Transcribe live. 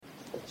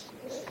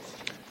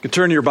You can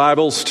turn your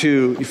Bibles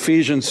to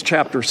Ephesians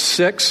chapter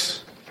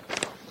 6.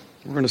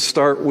 We're going to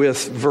start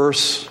with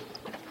verse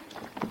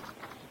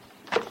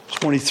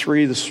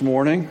 23 this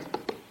morning.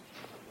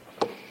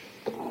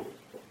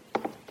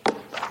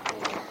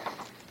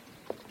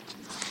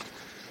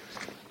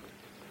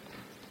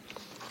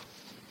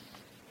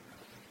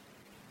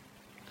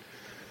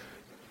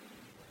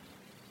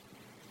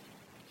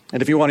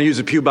 And if you want to use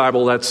a Pew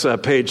Bible, that's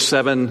page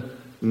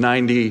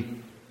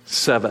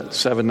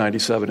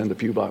 797 in the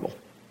Pew Bible.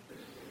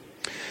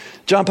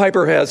 John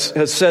Piper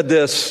has said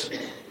this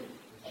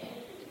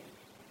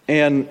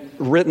and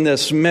written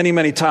this many,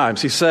 many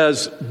times. He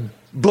says,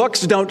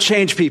 books don't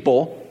change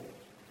people,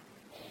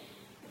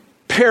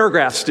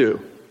 paragraphs do.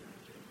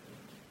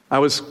 I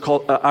was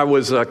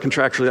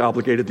contractually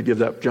obligated to give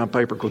that John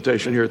Piper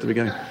quotation here at the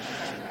beginning.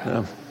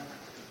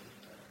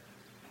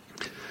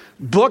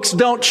 Books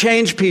don't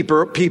change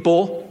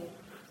people,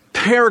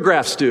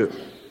 paragraphs do.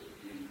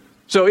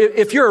 So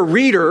if you're a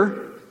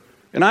reader,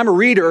 and I'm a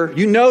reader,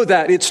 you know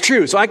that it's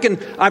true. So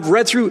I've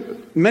read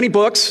through many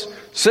books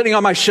sitting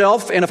on my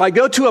shelf, and if I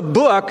go to a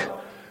book,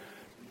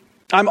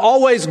 I'm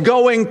always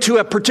going to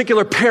a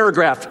particular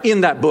paragraph in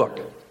that book.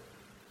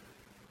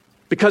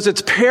 Because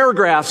it's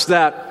paragraphs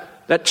that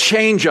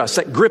change us,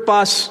 that grip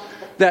us,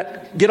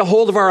 that get a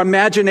hold of our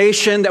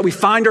imagination, that we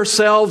find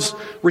ourselves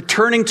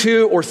returning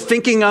to or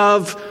thinking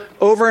of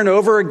over and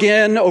over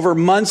again over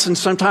months and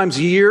sometimes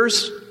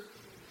years.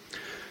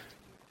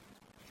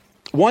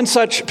 One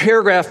such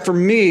paragraph for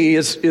me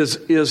is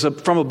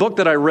from a book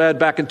that I read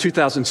back in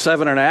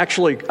 2007, and I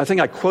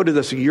think I quoted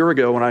this a year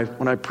ago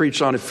when I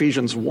preached on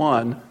Ephesians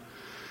 1.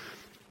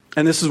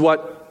 And this is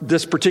what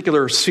this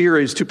particular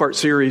series, two-part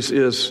series,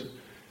 is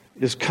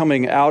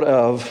coming out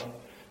of.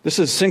 This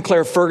is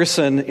Sinclair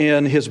Ferguson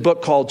in his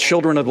book called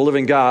Children of the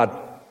Living God.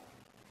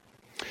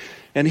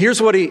 And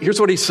here's what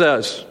he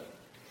says.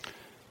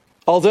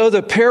 Although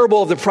the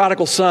parable of the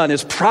prodigal son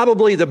is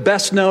probably the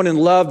best known and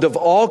loved of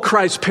all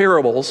Christ's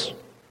parables,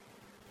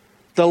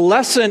 the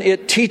lesson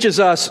it teaches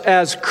us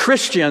as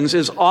Christians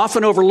is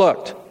often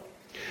overlooked.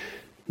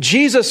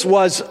 Jesus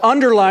was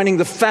underlining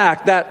the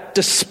fact that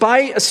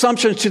despite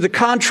assumptions to the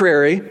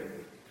contrary,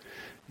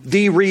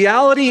 the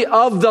reality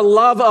of the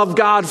love of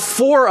God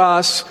for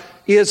us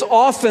is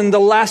often the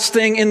last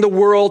thing in the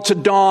world to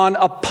dawn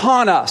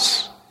upon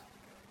us.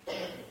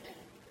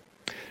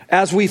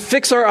 As we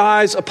fix our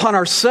eyes upon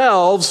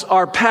ourselves,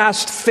 our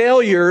past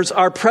failures,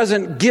 our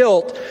present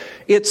guilt,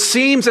 it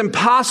seems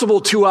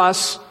impossible to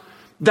us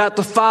that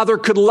the Father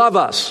could love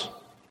us.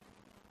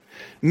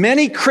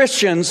 Many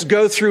Christians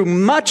go through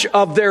much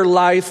of their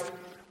life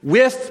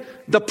with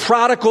the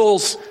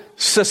prodigal's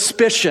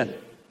suspicion.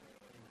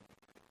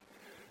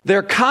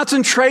 Their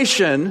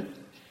concentration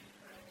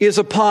is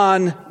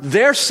upon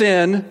their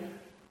sin,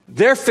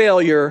 their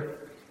failure.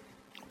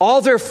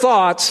 All their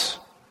thoughts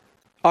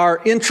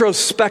are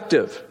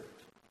introspective.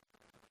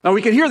 Now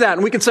we can hear that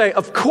and we can say,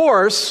 of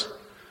course,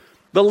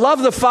 the love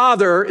of the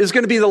Father is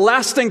going to be the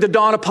last thing to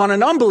dawn upon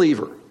an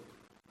unbeliever.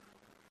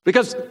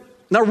 Because,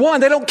 number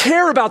one, they don't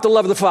care about the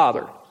love of the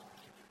Father.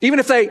 Even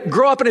if they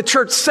grow up in a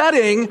church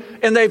setting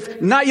and they've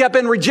not yet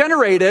been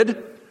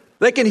regenerated,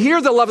 they can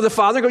hear the love of the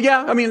Father and go,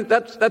 yeah, I mean,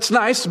 that's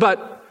nice,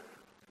 but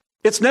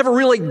it's never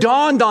really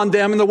dawned on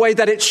them in the way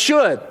that it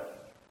should.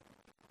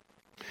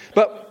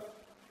 But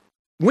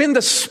when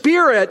the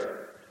Spirit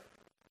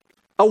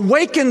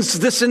awakens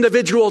this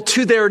individual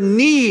to their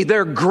need,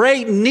 their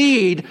great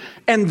need,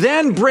 and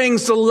then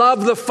brings the love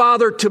of the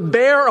Father to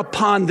bear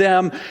upon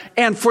them,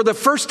 and for the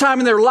first time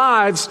in their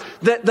lives,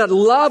 that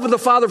love of the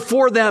Father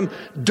for them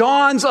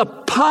dawns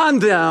upon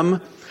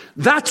them,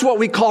 that's what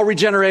we call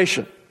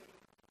regeneration.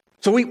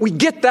 So we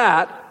get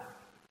that.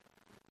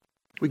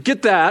 We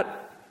get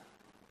that.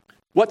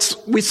 What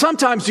we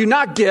sometimes do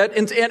not get,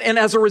 and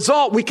as a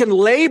result, we can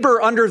labor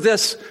under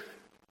this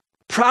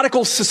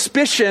prodigal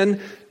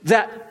suspicion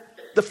that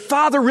the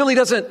Father really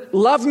doesn't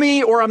love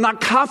me, or I'm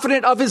not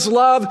confident of his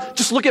love.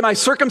 Just look at my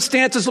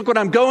circumstances. Look what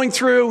I'm going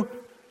through.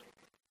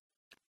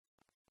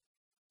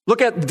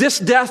 Look at this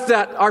death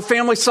that our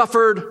family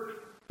suffered,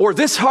 or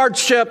this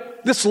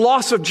hardship, this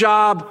loss of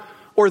job,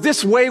 or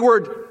this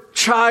wayward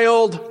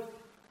child.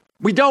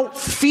 We're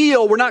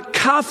not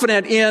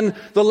confident in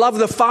the love of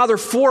the Father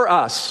for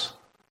us.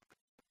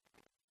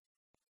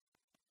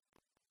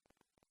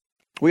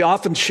 We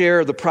often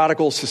share the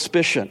prodigal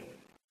suspicion.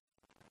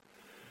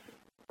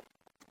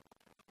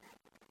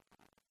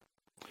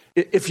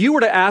 If you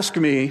were to ask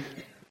me,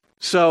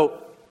 so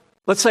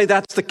let's say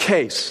that's the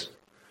case,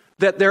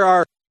 that there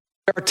are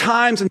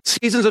times and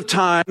seasons of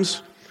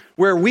times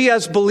where we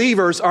as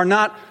believers are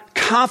not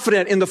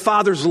confident in the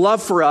Father's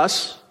love for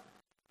us,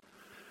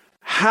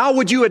 how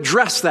would you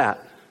address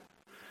that?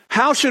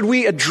 How should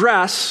we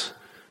address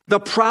the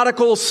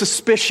prodigal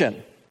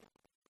suspicion?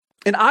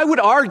 And I would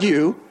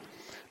argue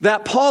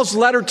that Paul's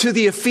letter to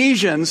the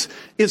Ephesians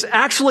is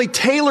actually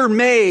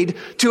tailor-made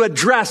to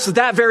address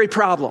that very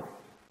problem.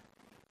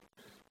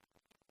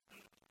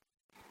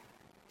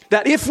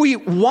 That if we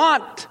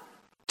want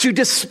to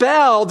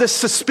dispel this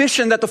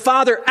suspicion that the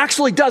Father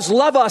actually does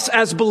love us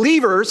as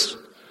believers,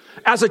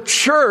 as a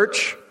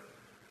church,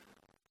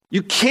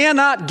 you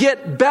cannot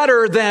get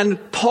better than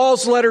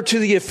Paul's letter to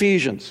the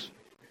Ephesians.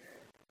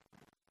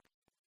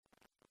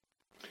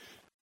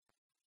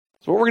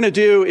 So what we're going to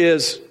do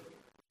is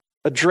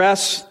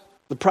address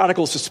the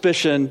prodigal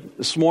suspicion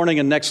this morning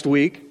and next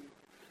week.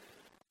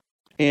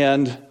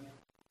 And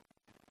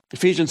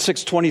Ephesians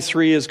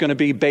 6:23 is going to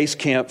be base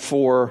camp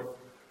for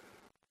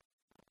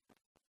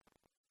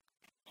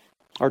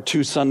our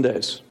 2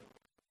 Sundays.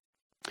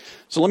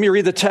 So let me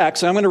read the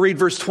text. I'm going to read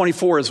verse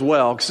 24 as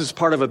well, because this is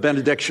part of a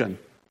benediction.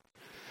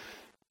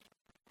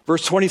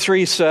 Verse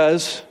 23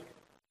 says,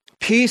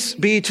 "Peace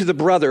be to the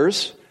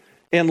brothers,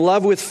 and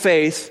love with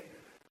faith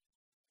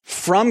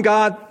from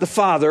God the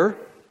Father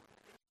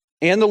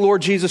and the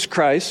Lord Jesus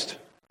Christ."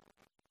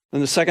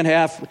 And the second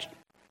half,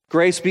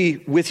 "Grace be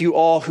with you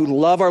all who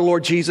love our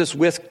Lord Jesus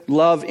with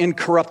love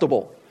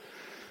incorruptible."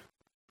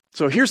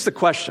 So here's the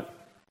question.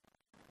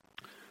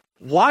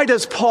 Why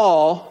does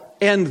Paul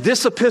end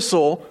this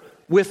epistle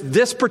with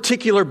this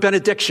particular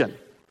benediction?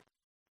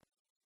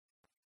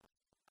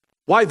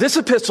 Why this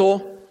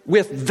epistle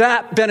with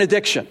that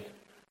benediction?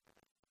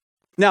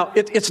 Now,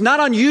 it's not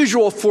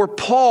unusual for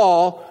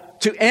Paul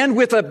to end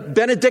with a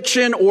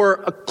benediction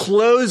or a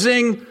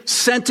closing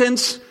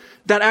sentence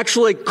that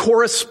actually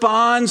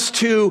corresponds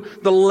to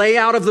the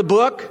layout of the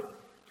book.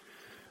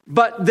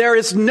 But there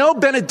is no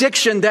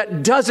benediction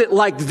that does it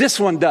like this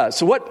one does.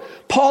 So what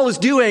Paul is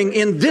doing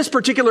in this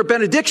particular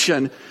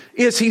benediction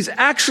is he's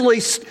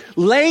actually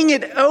laying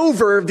it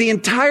over the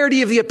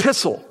entirety of the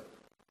epistle.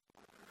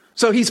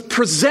 So he's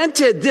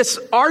presented this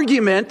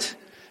argument,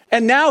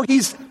 and now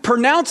he's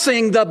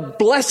pronouncing the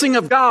blessing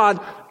of God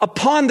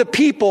upon the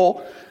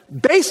people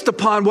based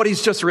upon what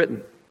he's just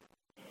written.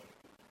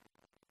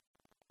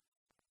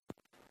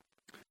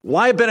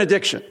 Why a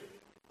benediction?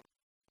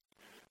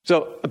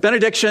 So a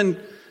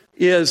benediction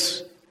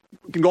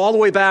can go all the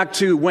way back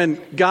to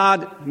when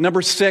God,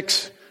 number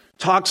 6,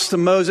 talks to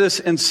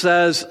Moses and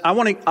says, I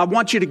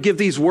want you to give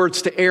these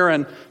words to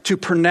Aaron to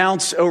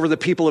pronounce over the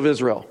people of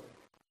Israel.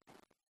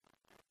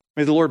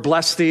 May the Lord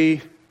bless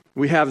thee.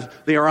 We have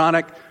the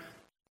Aaronic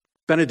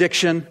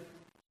benediction.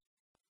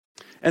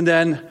 And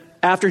then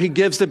after he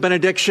gives the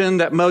benediction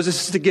that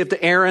Moses is to give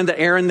to Aaron, that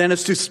Aaron then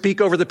is to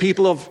speak over the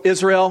people of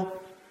Israel,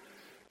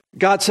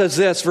 God says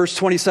this, verse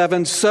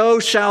 27, "So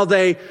shall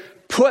they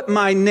put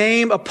my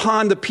name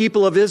upon the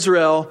people of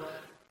Israel,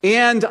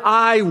 and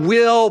I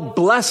will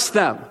bless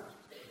them."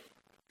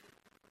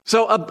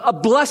 So a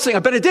blessing,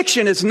 a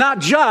benediction is not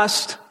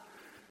just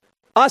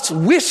us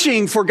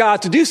wishing for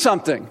God to do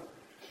something.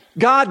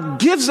 God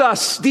gives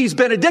us these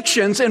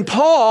benedictions, and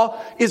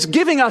Paul is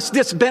giving us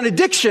this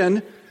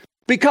benediction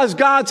because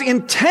God's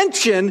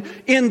intention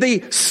in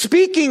the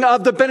speaking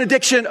of the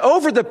benediction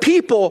over the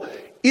people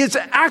is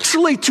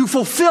actually to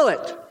fulfill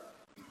it.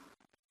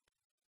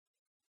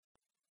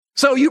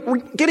 So we're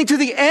getting to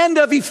the end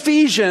of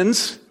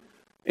Ephesians,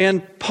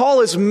 and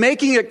Paul is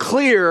making it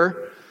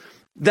clear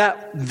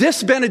that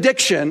this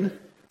benediction,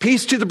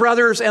 peace to the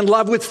brothers and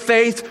love with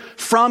faith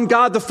from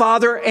God the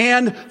Father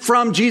and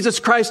from Jesus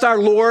Christ our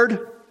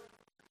Lord,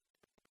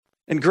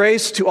 and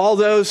grace to all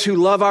those who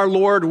love our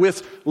Lord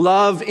with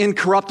love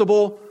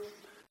incorruptible,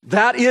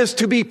 that is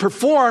to be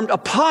performed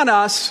upon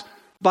us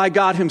by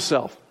God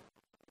himself.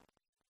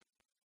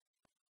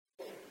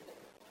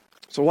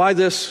 So why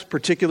this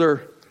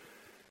particular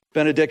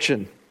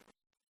benediction?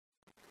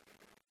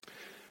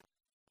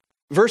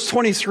 Verse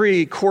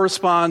 23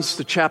 corresponds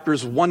to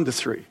chapters 1 to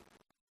 3.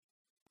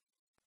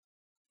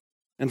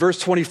 And verse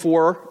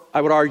 24, I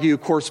would argue,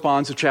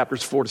 corresponds to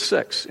chapters 4 to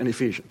 6 in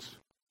Ephesians.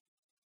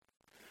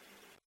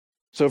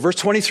 So verse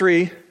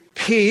 23,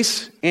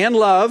 peace and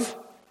love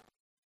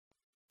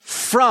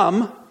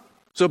from,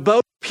 so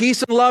both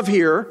peace and love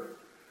here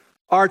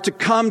are to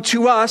come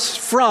to us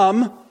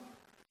from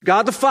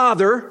God the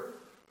Father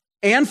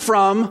and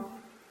from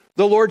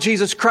the Lord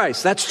Jesus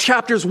Christ. That's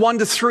chapters 1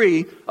 to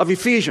 3 of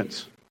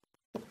Ephesians.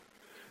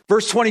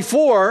 Verse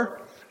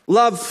 24,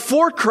 love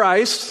for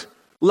Christ,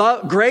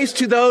 grace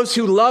to those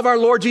who love our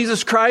Lord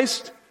Jesus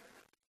Christ.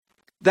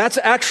 That's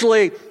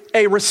actually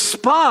a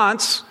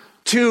response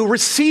to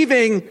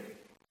receiving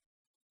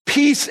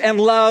peace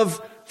and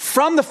love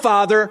from the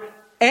Father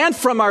and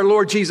from our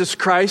Lord Jesus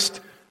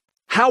Christ.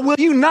 How will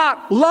you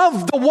not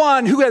love the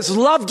one who has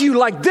loved you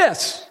like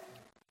this?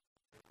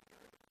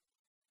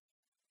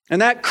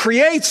 And that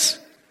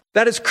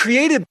is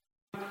created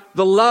by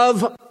the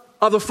love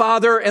of the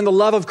Father and the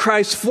love of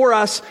Christ for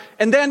us.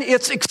 And then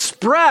it's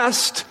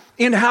expressed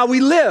in how we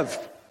live.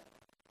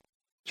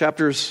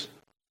 Chapters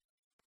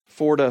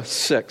 4 to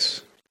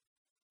 6.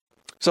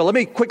 So let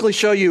me quickly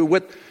show you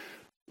what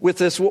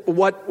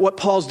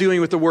Paul's doing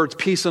with the words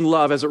peace and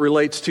love as it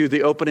relates to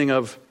the opening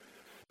of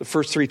the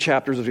first 3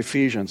 chapters of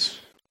Ephesians.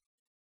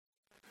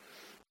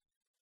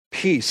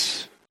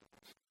 Peace.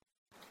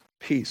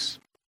 Peace.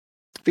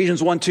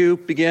 Ephesians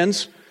 1:2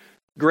 begins,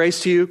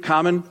 grace to you,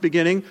 common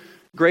beginning,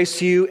 grace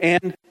to you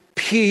and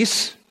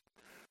peace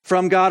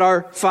from God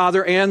our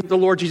Father and the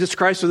Lord Jesus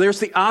Christ. So there's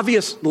the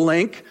obvious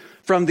link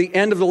from the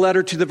end of the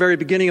letter to the very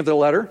beginning of the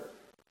letter.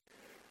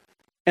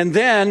 And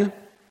then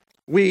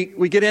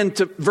we get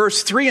into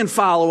verse 3 and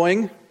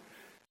following,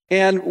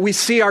 and we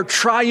see our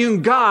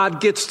triune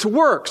God gets to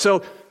work.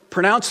 So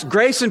pronounced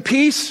grace and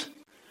peace,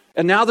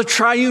 and now the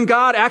triune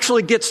God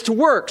actually gets to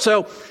work.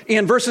 So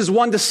in verses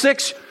 1 to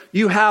 6,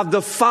 you have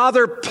the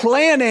Father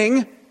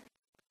planning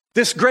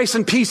this grace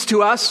and peace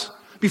to us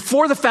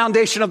before the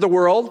foundation of the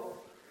world.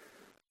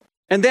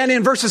 And then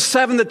in verses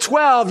 7 to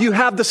 12, you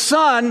have the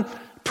Son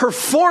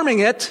performing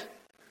it,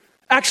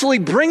 actually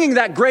bringing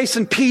that grace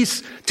and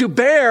peace to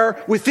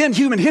bear within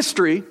human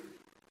history.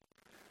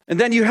 And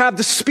then you have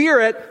the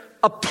Spirit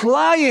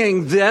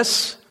applying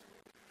this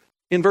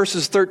in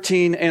verses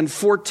 13 and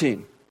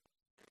 14.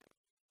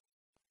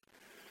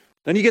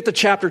 Then you get to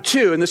chapter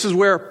 2, and this is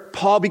where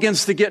Paul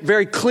begins to get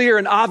very clear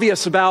and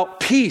obvious about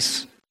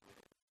peace.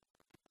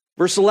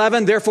 Verse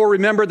 11, therefore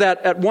remember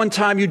that at one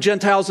time you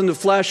Gentiles in the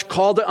flesh,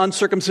 called to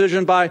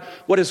uncircumcision by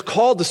what is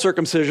called the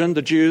circumcision,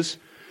 the Jews,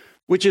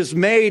 which is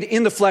made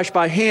in the flesh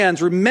by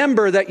hands.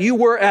 Remember that you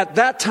were at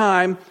that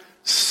time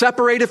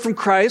separated from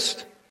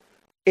Christ,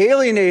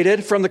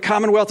 alienated from the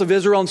commonwealth of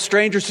Israel and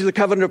strangers to the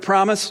covenant of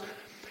promise,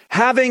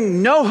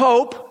 having no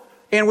hope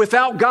and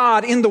without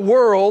God in the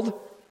world.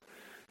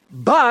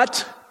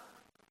 But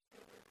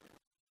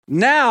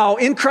now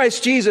in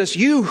Christ Jesus,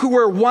 you who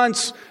were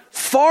once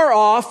far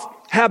off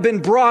have been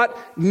brought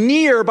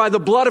near by the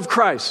blood of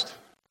Christ.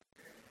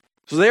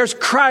 So there's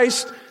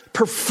Christ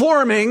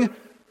performing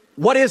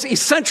what is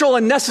essential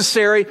and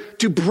necessary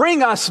to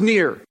bring us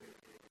near.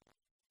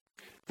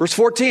 Verse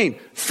 14,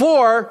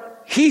 for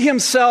he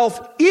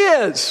himself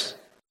is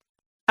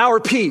our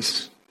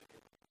peace,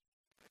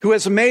 who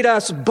has made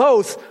us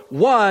both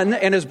one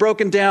and has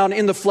broken down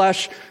in the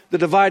flesh the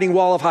dividing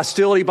wall of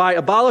hostility by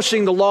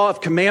abolishing the law of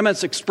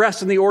commandments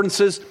expressed in the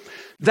ordinances,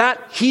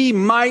 that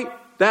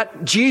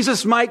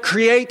Jesus might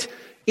create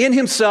in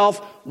himself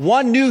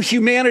one new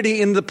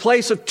humanity in the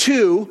place of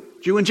two,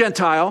 Jew and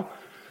Gentile,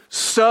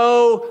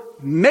 so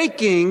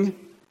making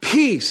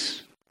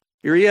peace.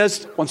 Here he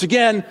is. Once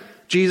again,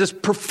 Jesus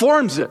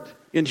performs it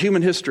in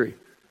human history.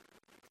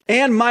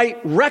 And might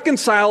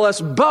reconcile us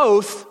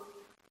both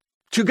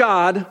to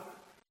God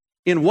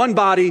in one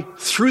body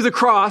through the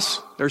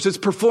cross. There's his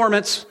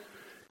performance,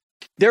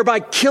 thereby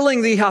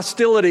killing the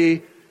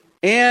hostility.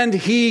 And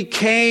he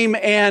came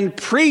and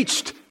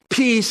preached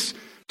peace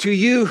to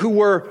you who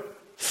were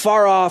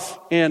far off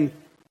and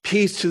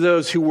peace to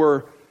those who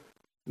were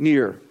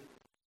near.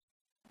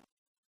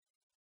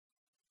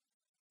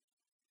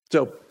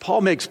 So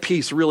Paul makes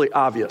peace really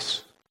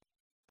obvious.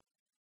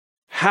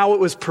 How it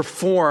was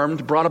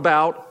performed, brought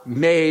about,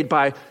 made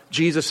by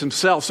Jesus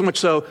himself. So much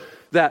so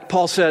that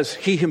Paul says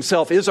he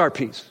himself is our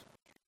peace.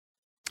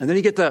 And then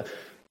you get the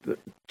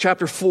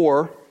chapter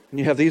 4, and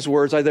you have these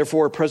words, I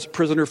therefore,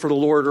 prisoner for the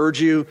Lord,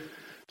 urge you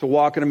to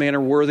walk in a manner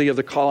worthy of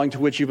the calling to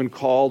which you've been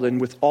called, and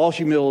with all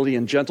humility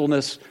and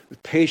gentleness,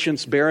 with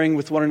patience, bearing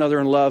with one another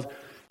in love,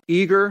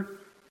 eager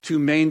to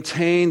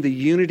maintain the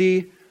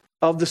unity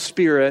of the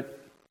Spirit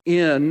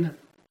in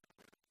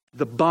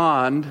the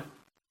bond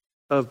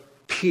of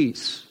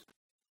peace.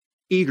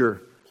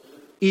 Eager.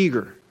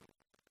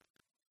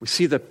 We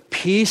see the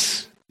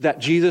peace that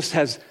Jesus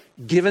has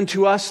given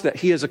to us, that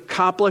he has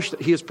accomplished,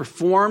 that he has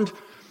performed.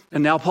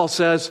 And now Paul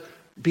says,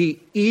 be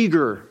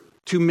eager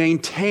to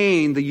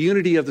maintain the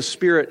unity of the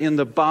Spirit in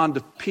the bond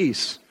of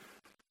peace.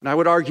 And I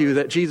would argue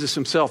that Jesus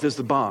himself is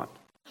the bond.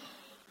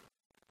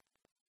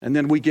 And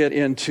then we get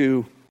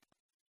into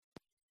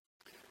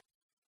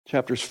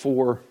chapters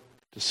 4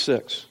 to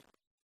 6.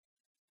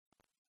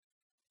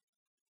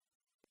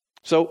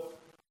 So,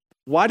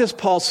 why does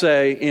Paul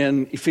say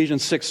in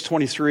Ephesians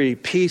 6:23,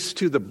 peace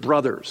to the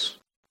brothers?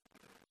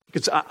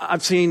 Because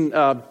I've seen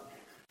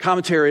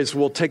commentaries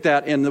will take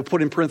that and they'll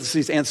put in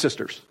parentheses and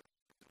sisters.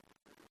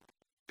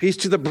 Peace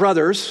to the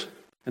brothers,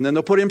 and then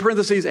they'll put in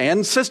parentheses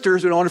and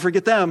sisters, we don't want to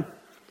forget them,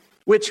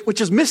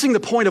 which is missing the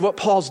point of what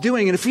Paul's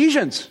doing in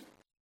Ephesians.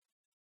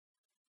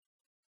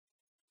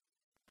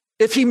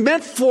 If he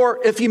meant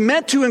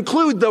to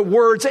include the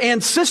words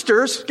and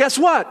sisters, guess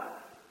what?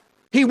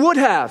 He would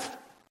have.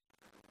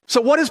 So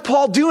what is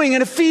Paul doing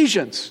in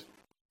Ephesians?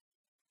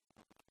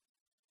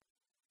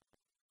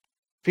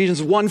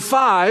 Ephesians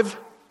 1:5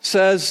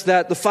 says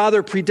that the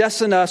Father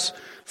predestined us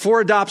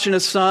for adoption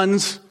as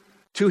sons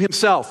to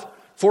himself.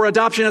 For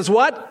adoption as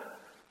what?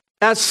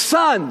 As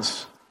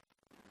sons.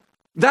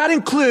 That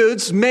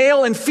includes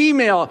male and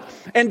female.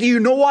 And do you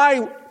know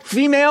why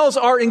females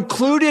are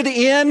included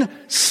in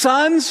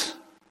sons?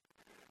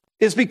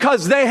 Is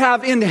because they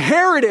have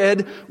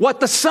inherited what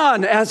the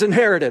Son has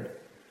inherited.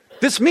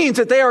 This means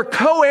that they are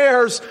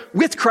co-heirs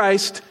with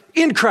Christ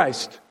in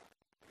Christ.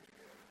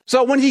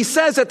 So when he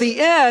says at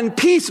the end,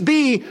 peace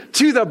be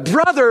to the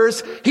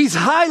brothers, he's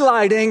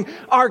highlighting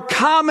our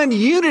common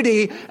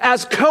unity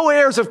as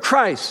co-heirs of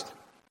Christ.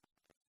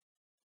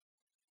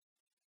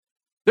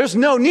 There's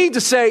no need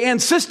to say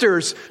and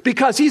sisters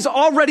because he's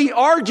already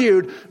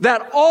argued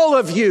that all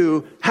of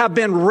you have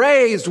been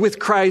raised with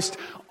Christ.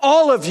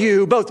 All of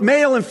you, both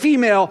male and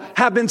female,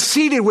 have been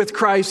seated with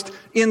Christ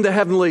in the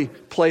heavenly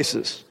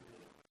places.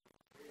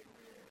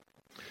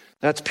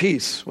 That's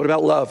peace. What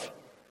about love?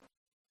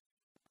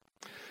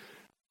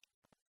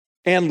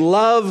 And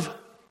love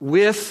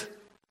with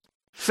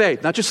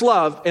faith. Not just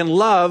love, and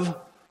love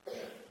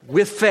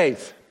with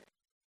faith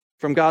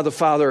from God the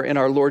Father and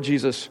our Lord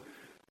Jesus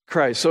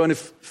Christ. So in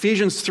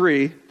Ephesians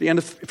 3, the end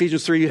of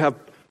Ephesians 3, you have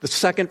the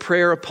second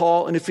prayer of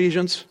Paul in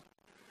Ephesians.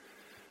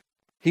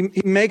 He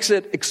makes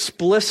it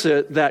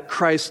explicit that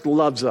Christ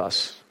loves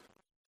us.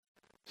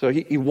 So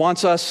he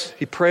wants us,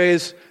 he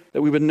prays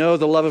that we would know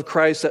the love of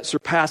Christ that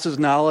surpasses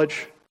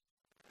knowledge,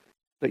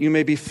 that you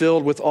may be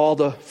filled with all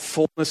the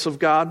fullness of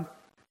God.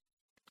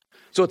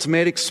 So it's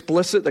made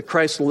explicit that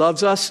Christ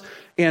loves us,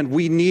 and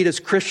we need as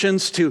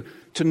Christians to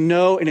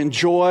know and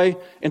enjoy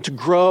and to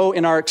grow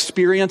in our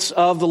experience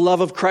of the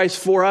love of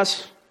Christ for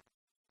us.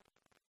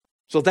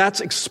 So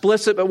that's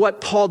explicit, but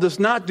what Paul does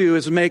not do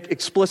is make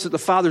explicit the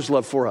Father's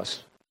love for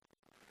us.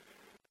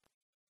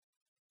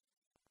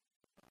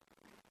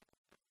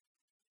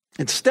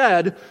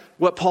 Instead,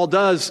 what Paul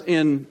does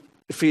in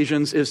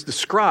Ephesians is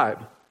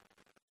describe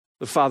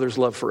the Father's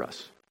love for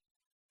us.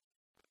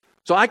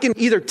 So I can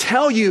either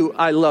tell you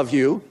I love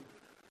you,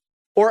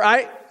 or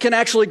I can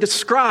actually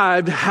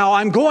describe how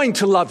I'm going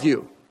to love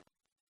you.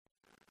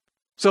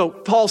 So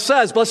Paul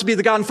says, "Blessed be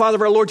the God and Father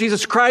of our Lord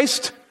Jesus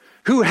Christ,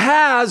 who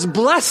has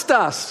blessed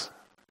us."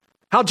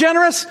 How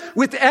generous?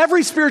 With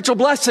every spiritual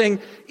blessing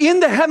in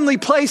the heavenly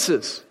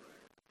places.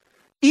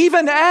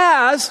 Even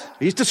as,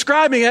 he's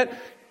describing it,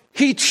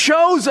 he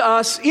chose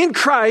us in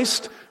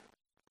Christ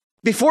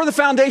before the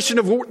foundation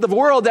of the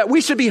world that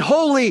we should be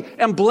holy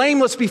and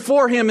blameless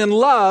before him in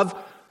love.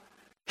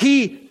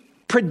 He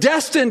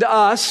predestined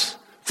us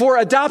for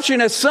adoption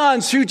as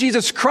sons through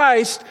Jesus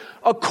Christ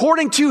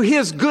according to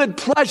his good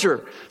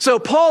pleasure. So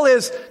Paul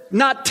is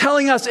not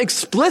telling us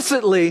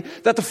explicitly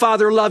that the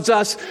Father loves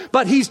us,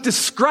 but he's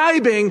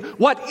describing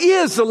what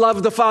is the love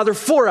of the Father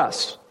for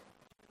us.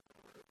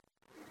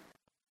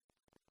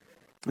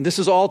 And this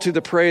is all to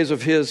the praise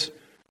of his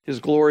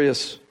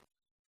glorious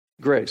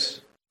grace.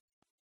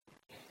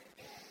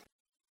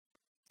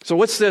 So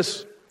what's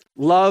this?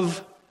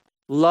 Love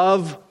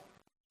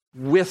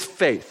with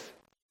faith.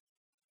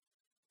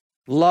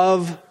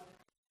 Love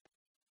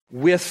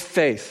with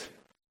faith.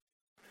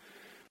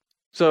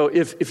 So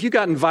if you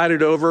got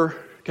invited over,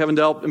 Kevin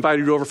Delp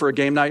invited you over for a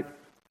game night,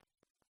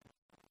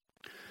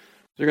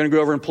 you're going to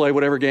go over and play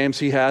whatever games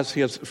he has.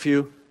 He has a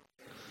few.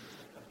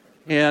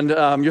 And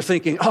you're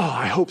thinking, oh,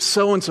 I hope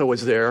so-and-so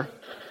is there.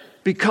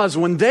 Because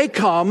when they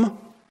come,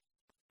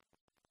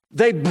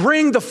 they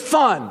bring the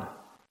fun.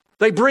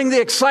 They bring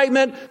the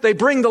excitement. They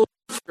bring the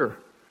laughter.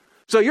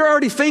 So you're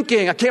already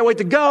thinking, I can't wait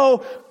to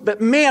go. But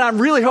man, I'm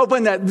really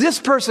hoping that this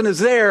person is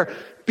there,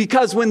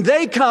 because when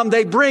they come,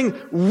 they bring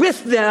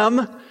with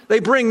them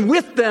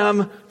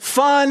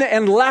fun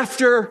and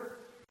laughter.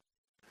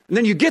 And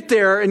then you get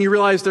there and you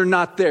realize they're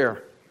not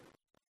there.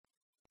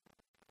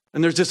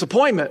 And there's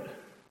disappointment,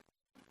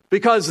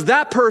 because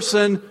that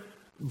person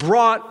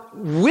brought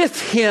with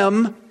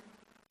him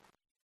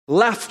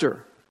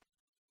laughter.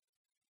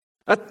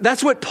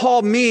 That's what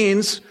Paul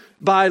means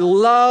by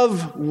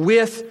love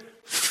with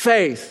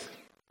faith.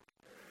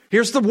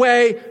 Here's the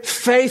way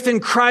faith in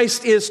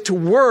Christ is to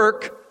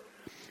work.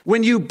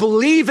 When you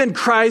believe in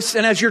Christ,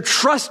 and as you're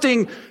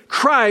trusting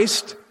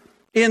Christ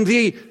in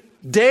the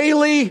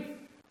daily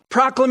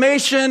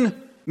proclamation,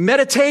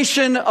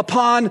 meditation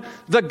upon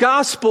the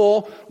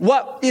gospel,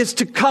 what is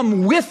to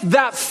come with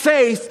that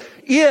faith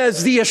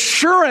is the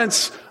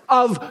assurance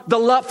of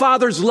the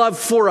Father's love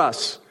for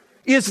us,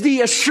 is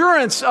the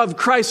assurance of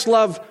Christ's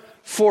love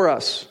for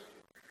us.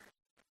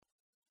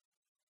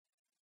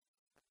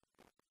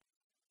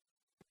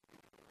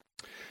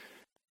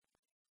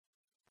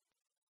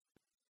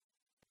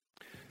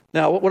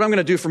 Now, what I'm going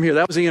to do from here,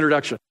 that was the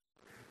introduction.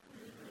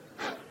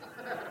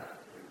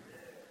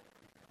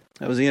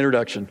 That was the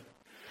introduction.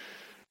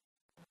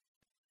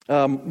 What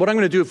I'm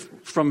going to do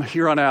from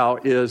here on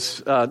out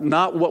is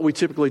not what we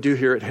typically do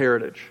here at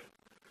Heritage.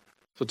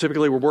 So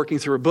typically we're working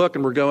through a book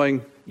and we're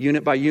going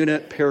unit by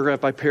unit,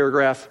 paragraph by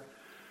paragraph.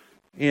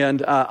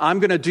 And I'm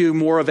going to do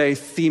more of a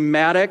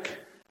thematic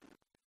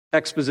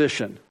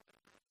exposition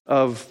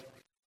of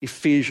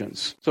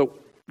Ephesians. So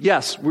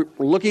yes, we're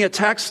looking at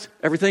text.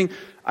 Everything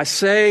I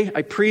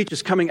preach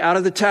is coming out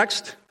of the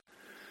text.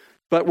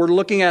 But we're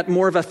looking at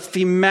more of a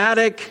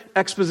thematic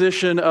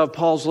exposition of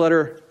Paul's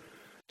letter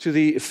to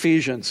the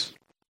Ephesians.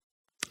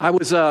 I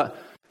was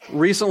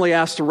recently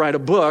asked to write a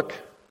book,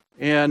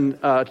 and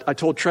I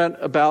told Trent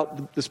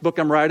about this book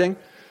I'm writing,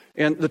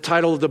 and the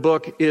title of the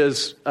book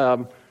is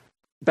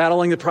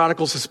Battling the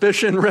Prodigal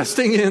Suspicion,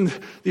 Resting in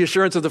the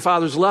Assurance of the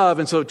Father's Love.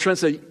 And so Trent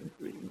said,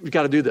 you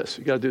got to do this.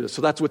 You got to do this.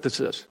 So that's what this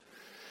is.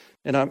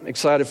 And I'm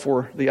excited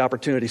for the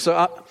opportunity.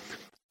 So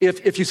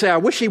if you say, I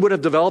wish he would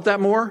have developed that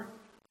more,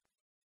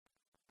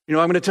 you know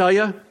what I'm going to tell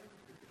you?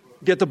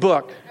 Get the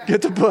book.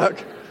 Get the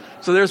book.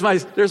 So there's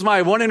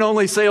my one and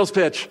only sales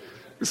pitch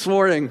this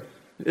morning.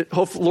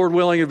 Hopefully, Lord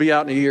willing, it'll be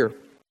out in a year.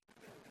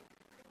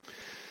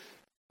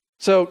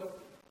 So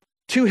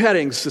 2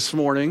 headings this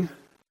morning,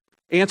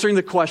 answering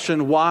the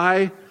question,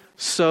 why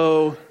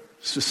so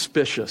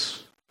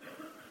suspicious?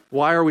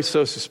 Why are we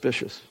so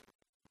suspicious?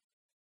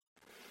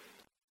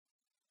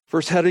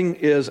 First heading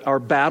is our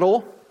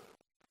battle.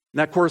 And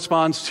that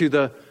corresponds to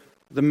the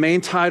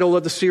main title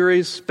of the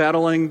series,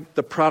 Battling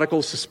the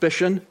Prodigal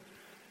Suspicion.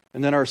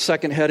 And then our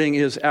second heading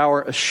is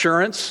our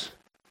assurance.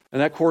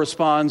 And that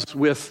corresponds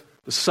with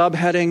the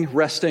subheading,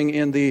 resting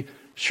in the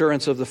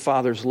assurance of the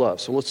Father's love.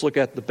 So let's look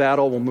at the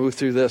battle. We'll move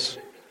through this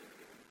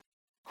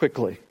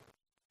quickly.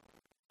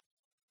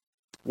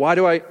 Why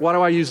do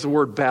I use the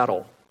word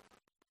battle?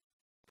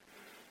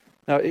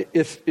 Now,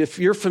 if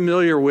you're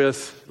familiar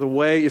with the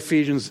way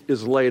Ephesians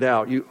is laid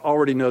out, you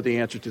already know the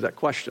answer to that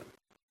question.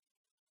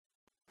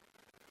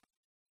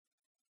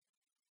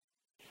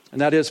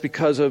 And that is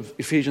because of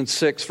Ephesians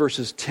 6,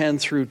 verses 10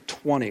 through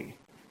 20.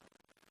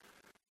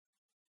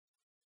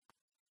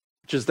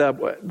 Which is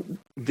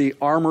the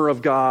armor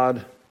of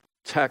God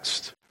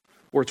text,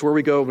 or it's where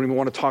we go when we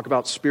want to talk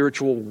about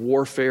spiritual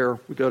warfare.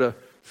 We go to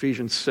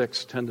Ephesians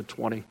 6, 10 to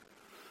 20.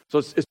 So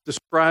it's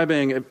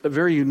describing a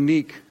very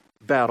unique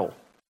battle.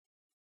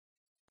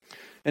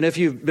 And if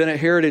you've been at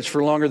Heritage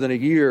for longer than a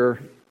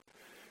year,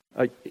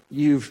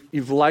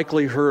 you've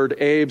likely heard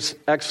Abe's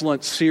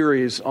excellent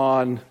series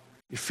on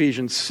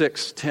Ephesians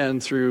 6, 10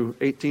 through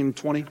 18,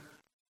 20.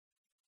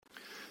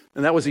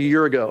 And that was a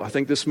year ago, I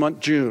think this month,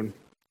 June.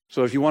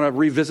 So if you want to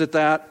revisit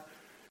that,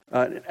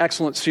 an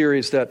excellent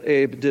series that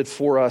Abe did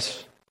for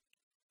us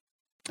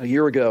a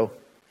year ago.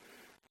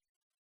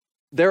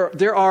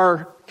 There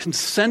are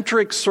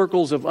concentric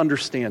circles of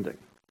understanding.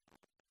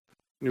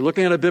 When you're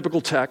looking at a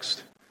biblical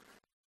text,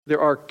 there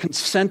are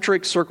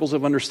concentric circles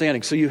of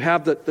understanding. So you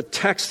have the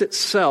text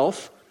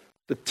itself,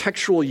 the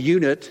textual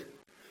unit,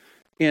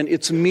 and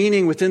its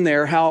meaning within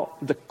there, how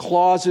the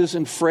clauses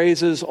and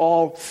phrases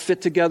all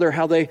fit together,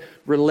 how they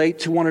relate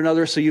to one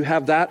another. So you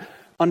have that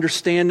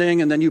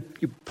understanding, and then you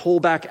pull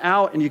back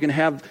out, and you can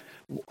have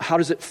how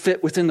does it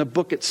fit within the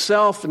book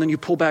itself, and then you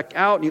pull back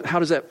out, and how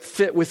does that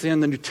fit within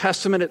the New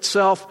Testament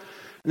itself,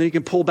 and then you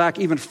can pull back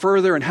even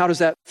further, and how does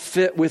that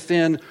fit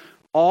within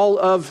all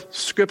of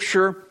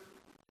Scripture.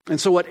 And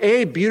so what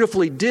Abe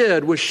beautifully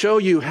did was show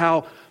you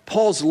how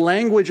Paul's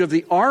language of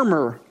the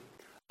armor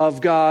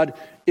of God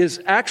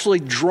is actually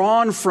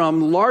drawn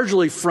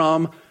largely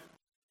from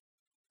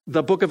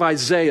the book of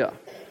Isaiah.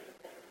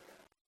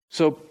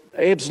 So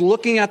Abe's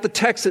looking at the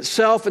text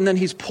itself, and then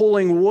he's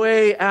pulling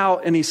way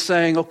out, and he's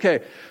saying,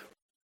 okay,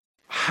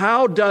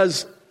 how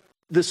does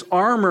this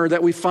armor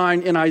that we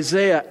find in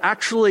Isaiah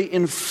actually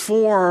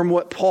inform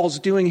what Paul's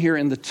doing here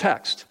in the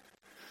text?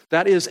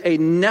 That is a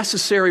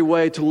necessary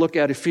way to look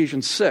at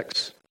Ephesians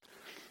 6.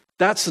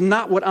 That's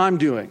not what I'm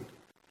doing.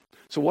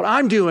 So what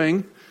I'm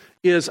doing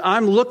is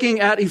I'm looking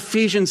at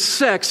Ephesians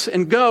 6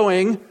 and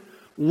going,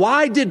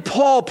 why did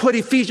Paul put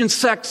Ephesians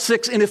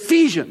 6 in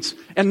Ephesians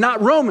and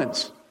not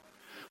Romans?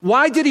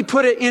 Why did he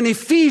put it in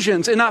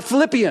Ephesians and not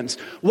Philippians?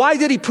 Why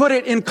did he put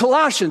it in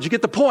Colossians? You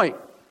get the point.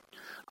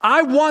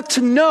 I want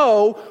to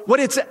know what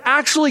it's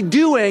actually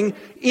doing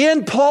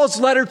in Paul's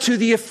letter to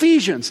the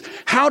Ephesians.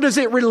 How does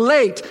it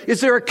relate?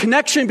 Is there a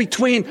connection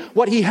between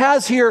what he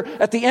has here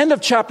at the end of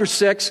chapter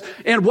 6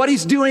 and what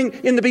he's doing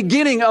in the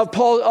beginning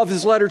of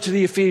his letter to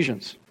the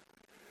Ephesians?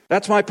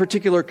 That's my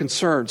particular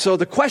concern. So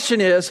the question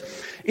is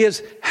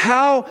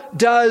how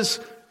does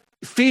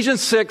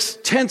Ephesians 6,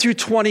 10 through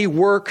 20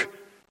 work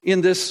in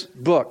this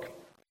book?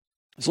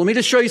 So let me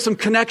just show you some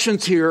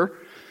connections here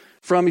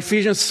from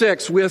Ephesians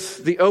 6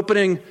 with the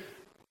opening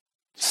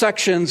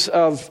sections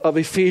of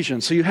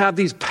Ephesians. So you have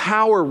these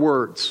power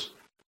words.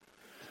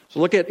 So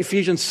look at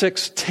Ephesians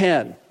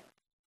 6:10.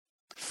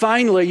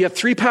 Finally, you have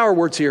three power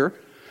words here.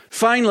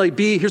 Finally,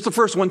 here's the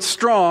first one,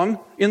 strong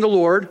in the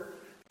Lord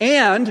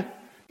and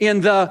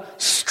in the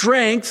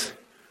strength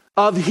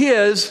of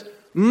his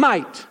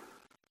might.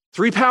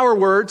 Three power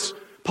words.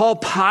 Paul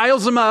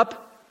piles them up.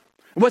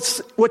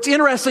 What's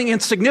interesting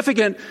and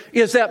significant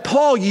is that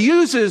Paul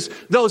uses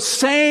those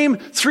same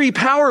three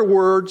power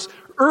words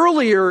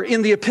earlier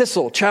in the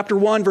epistle. Chapter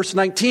 1, verse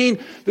 19.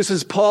 This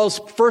is Paul's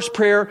first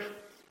prayer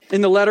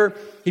in the letter.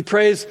 He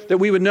prays that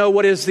we would know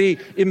what is the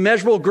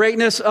immeasurable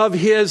greatness of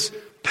his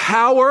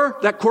power.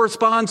 That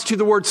corresponds to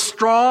the word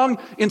strong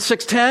in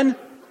 6:10.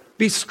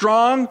 Be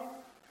strong.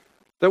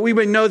 That we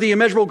would know the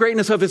immeasurable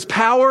greatness of his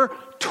power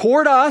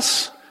toward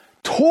us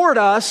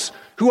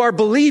who are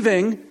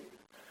believing,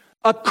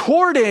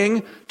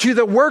 according to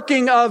the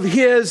working of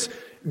his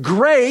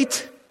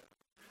great,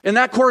 and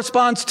that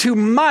corresponds to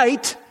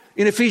might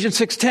in Ephesians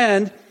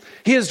 6:10,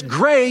 his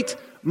great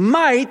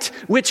might,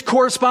 which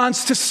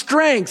corresponds to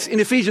strength in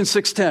Ephesians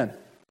 6:10.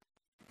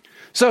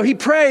 So he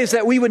prays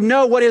that we would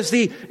know what is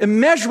the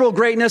immeasurable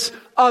greatness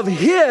of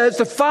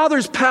the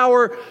Father's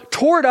power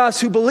toward us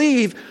who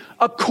believe,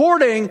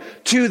 according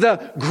to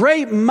the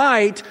great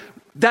might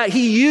that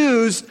he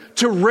used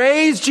to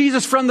raise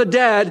Jesus from the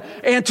dead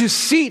and to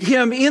seat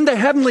him in the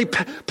heavenly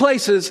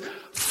places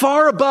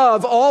far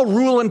above all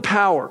rule and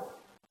power.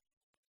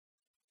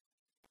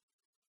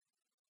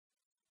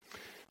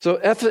 So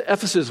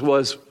Ephesus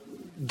was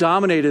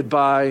dominated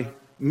by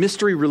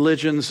mystery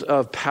religions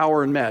of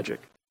power and magic.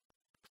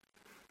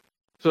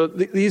 So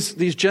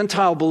these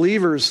Gentile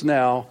believers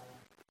now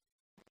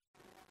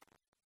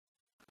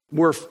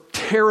were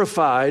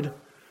terrified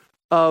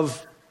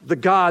of the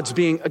gods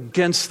being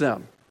against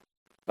them.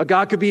 A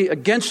God could be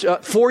against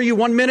for you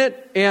 1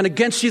 minute and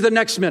against you the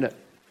next minute.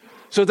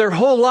 So their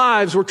whole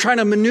lives were trying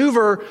to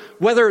maneuver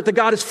whether the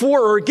God is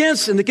for or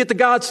against, and to get the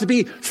gods to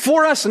be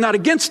for us and not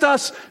against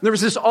us. And there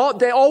was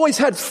they always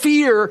had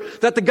fear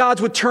that the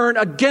gods would turn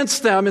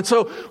against them. And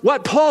so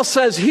what Paul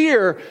says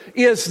here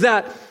is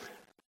that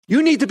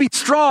you need to be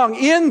strong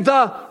in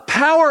the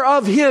power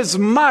of his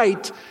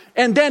might.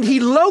 And then he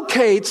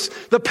locates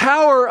the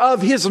power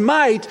of his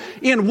might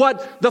in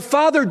what the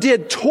Father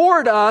did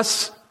toward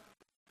us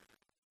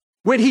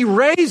when he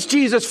raised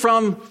Jesus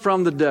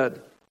from the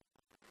dead.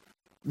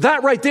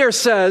 That right there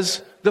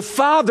says the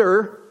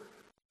Father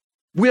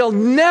will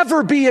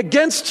never be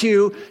against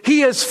you.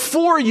 He is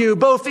for you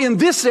both in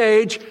this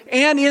age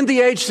and in the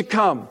age to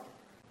come.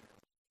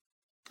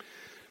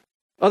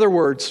 Other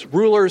words,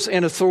 rulers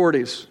and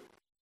authorities.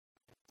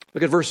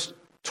 Look at verse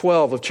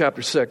 12 of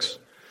chapter 6.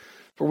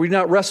 For we do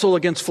not wrestle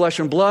against flesh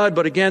and blood,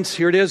 but against,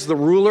 here it is, the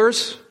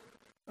rulers,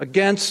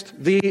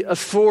 against the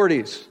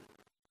authorities.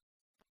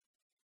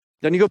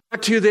 Then you go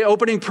back to the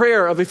opening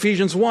prayer of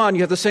Ephesians 1.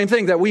 You have the same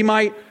thing, that we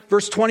might,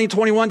 verse 20,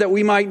 21, that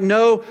we might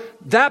know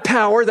that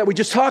power that we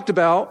just talked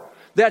about,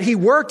 that he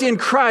worked in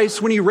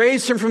Christ when he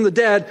raised him from the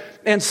dead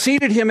and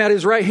seated him at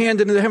his right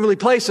hand in the heavenly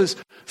places,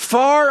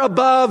 far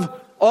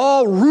above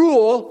all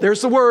rule,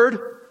 there's the word,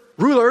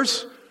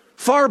 rulers,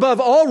 far above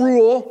all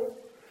rule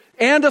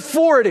and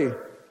authority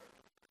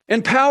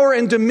and power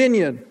and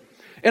dominion,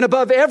 and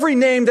above every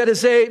name that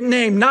is a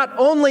name, not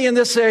only in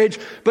this age,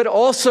 but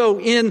also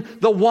in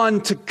the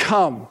one to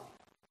come.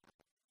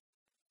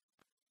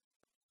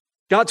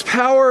 God's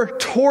power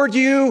toward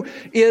you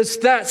is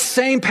that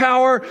same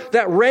power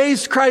that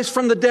raised Christ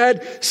from the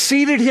dead,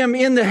 seated him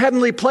in the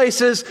heavenly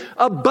places,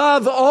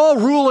 above all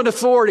rule and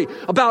authority,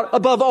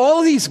 above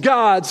all these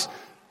gods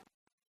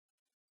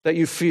that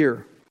you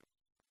fear.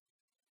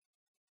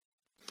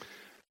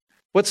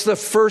 What's the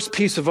first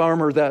piece of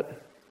armor that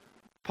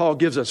Paul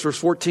gives us? Verse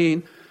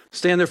 14,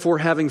 stand therefore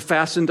having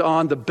fastened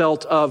on the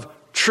belt of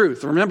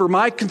truth. Remember,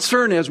 my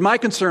concern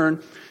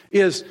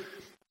is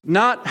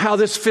not how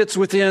this fits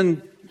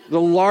within the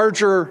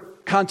larger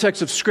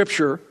context of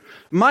Scripture.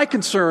 My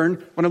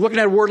concern, when I'm looking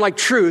at a word like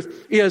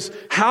truth, is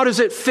how does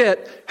it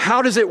fit?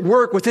 How does it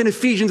work within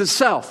Ephesians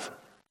itself?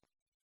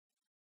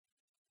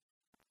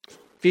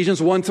 Ephesians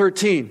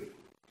 1:13.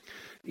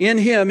 In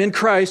him, in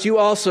Christ, you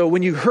also,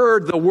 when you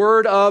heard the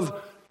word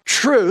of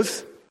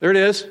truth, there it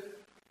is,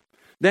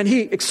 then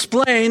he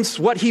explains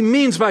what he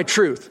means by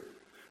truth.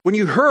 When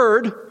you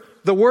heard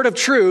the word of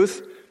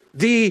truth,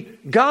 the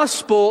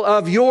gospel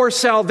of your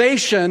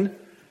salvation,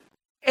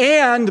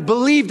 and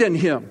believed in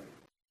him.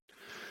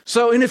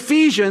 So in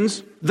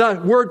Ephesians, the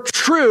word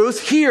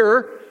truth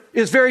here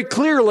is very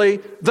clearly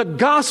the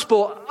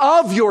gospel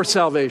of your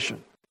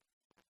salvation.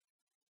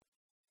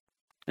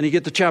 And you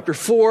get to chapter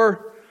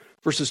 4,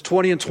 verses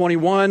 20 and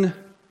 21.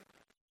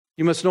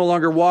 You must no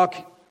longer walk,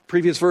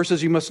 previous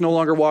verses, you must no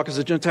longer walk as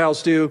the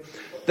Gentiles do.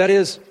 That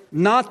is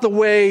not the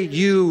way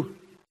you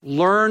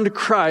learned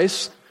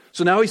Christ.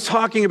 So now he's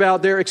talking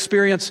about their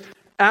experience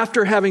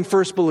after having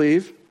first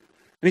believed.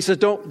 And he says,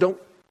 don't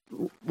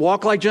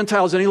walk like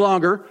Gentiles any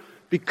longer,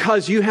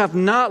 because you have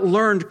not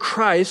learned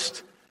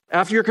Christ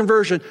after your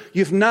conversion.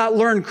 You've not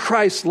learned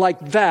Christ like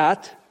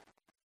that.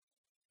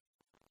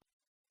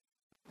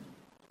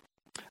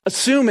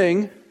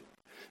 Assuming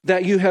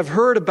that you have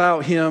heard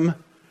about him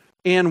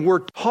and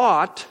were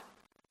taught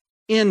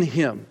in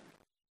him,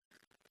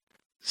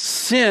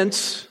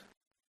 since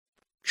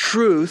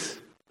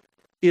truth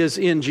is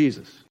in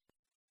Jesus.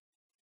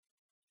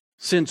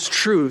 Since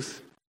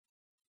truth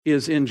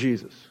is in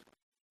Jesus.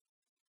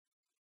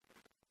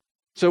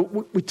 So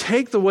we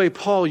take the way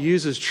Paul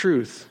uses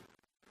truth,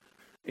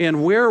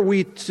 and where are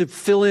we to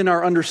fill in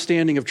our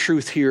understanding of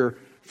truth here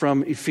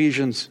from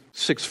Ephesians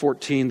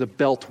 6:14, the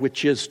belt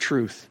which is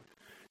truth.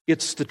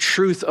 It's the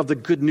truth of the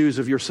good news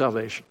of your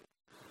salvation.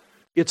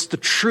 It's the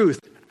truth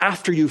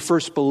after you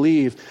first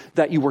believed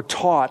that you were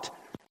taught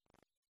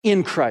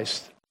in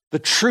Christ. The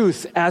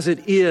truth as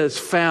it is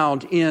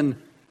found in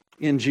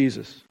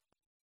Jesus.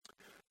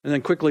 And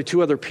then quickly,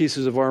 two other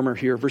pieces of armor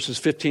here, verses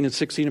 15 and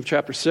 16 of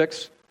chapter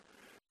 6.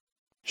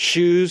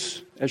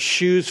 Shoes, as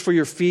shoes for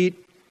your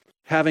feet,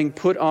 having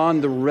put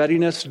on the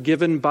readiness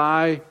given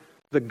by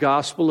the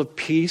gospel of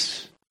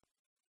peace.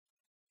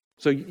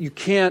 So you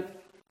can't,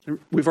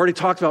 we've already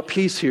talked about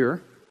peace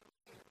here.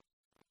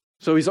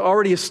 So he's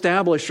already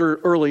established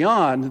early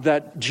on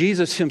that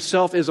Jesus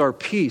himself is our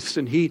peace,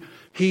 and he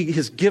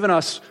has given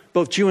us,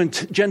 both Jew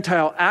and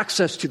Gentile,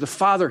 access to the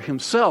Father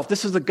himself.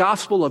 This is the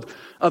gospel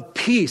of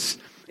peace.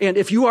 And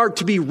if you are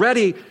to be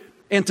ready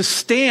and to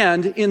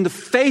stand in the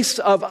face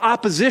of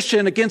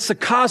opposition against the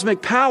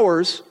cosmic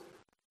powers,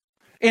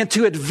 and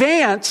to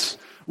advance,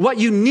 what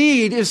you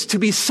need is to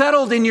be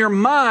settled in your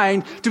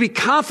mind, to be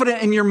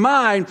confident in your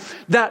mind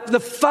that the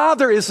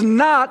Father is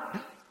not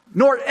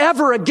nor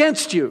ever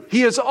against you.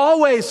 He is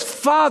always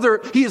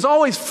Father. He is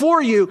always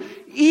for you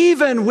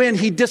even when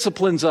he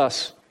disciplines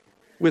us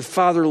with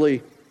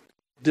fatherly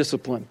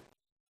discipline.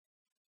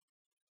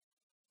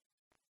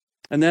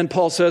 And then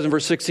Paul says in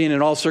verse 16,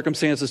 in all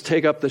circumstances,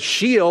 take up the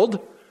shield,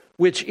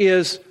 which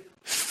is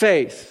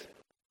faith,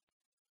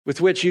 with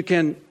which you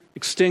can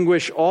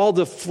extinguish all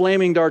the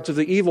flaming darts of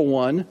the evil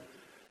one.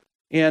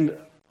 And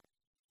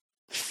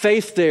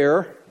faith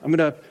there, I'm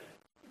going to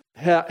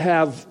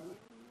have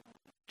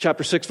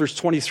chapter 6, verse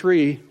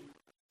 23,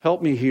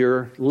 help me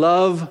here.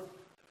 Love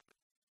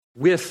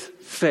with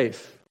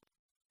faith.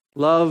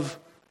 Love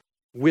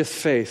with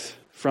faith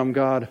from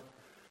God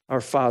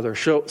our Father.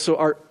 So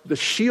the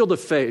shield of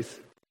faith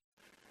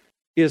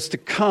is to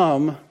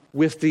come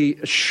with the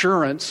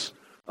assurance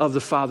of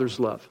the Father's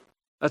love.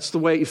 That's the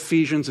way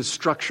Ephesians is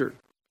structured.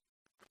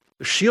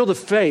 The shield of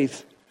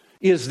faith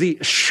is the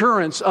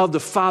assurance of the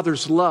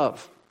Father's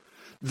love.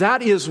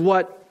 That is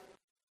what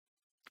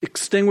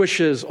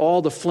extinguishes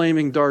all the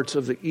flaming darts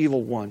of the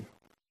evil one.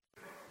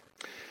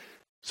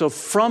 So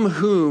from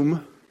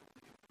whom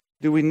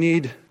do we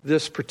need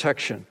this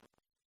protection?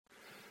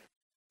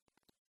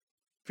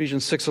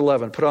 Ephesians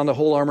 6:11, put on the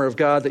whole armor of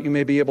God that you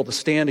may be able to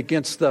stand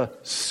against the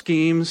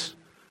schemes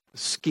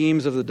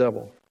of the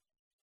devil.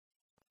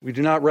 We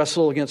do not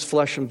wrestle against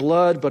flesh and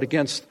blood, but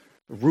against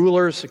the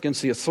rulers,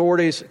 against the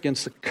authorities,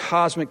 against the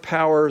cosmic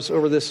powers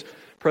over this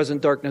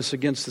present darkness,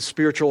 against the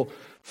spiritual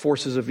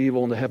forces of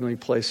evil in the heavenly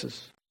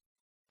places.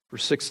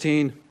 Verse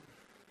 16,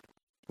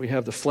 we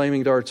have the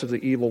flaming darts of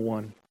the evil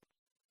one.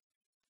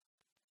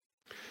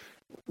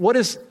 What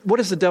is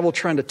the devil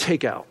trying to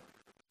take out?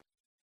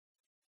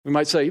 We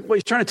might say, well,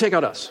 he's trying to take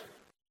out us.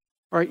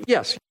 All right,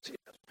 yes.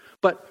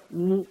 But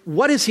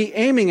what is he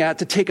aiming at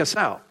to take us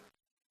out?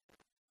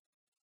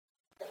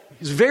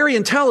 He's very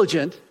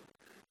intelligent,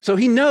 so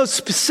he knows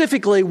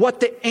specifically what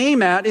to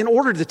aim at in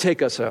order to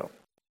take us out.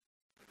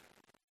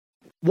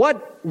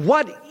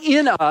 What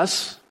in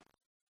us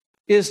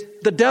is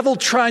the devil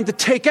trying to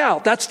take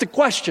out? That's the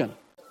question.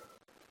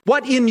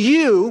 What in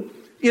you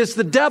is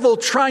the devil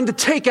trying to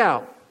take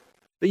out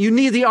that you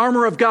need the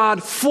armor of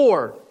God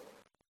for?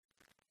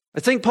 I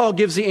think Paul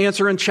gives the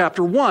answer in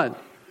chapter 1.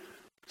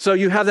 So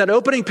you have that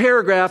opening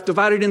paragraph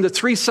divided into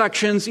 3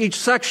 sections. Each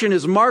section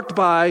is marked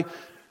by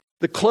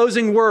the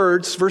closing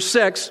words, verse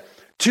 6,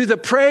 to the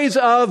praise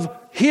of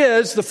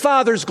the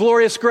Father's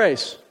glorious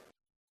grace.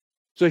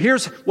 So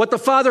here's what the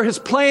Father has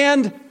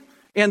planned,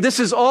 and this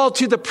is all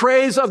to the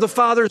praise of the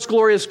Father's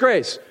glorious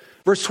grace.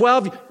 Verse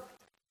 12,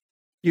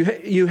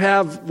 you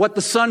have what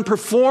the Son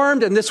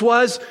performed, and this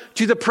was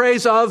to the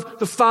praise of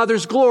the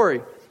Father's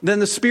glory. Then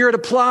the Spirit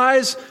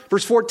applies.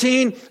 Verse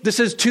 14,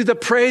 this is to the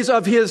praise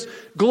of His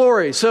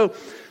glory. So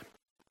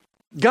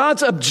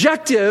God's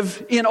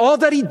objective in all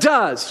that He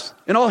does,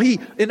 in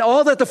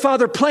all that the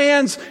Father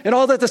plans, in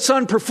all that the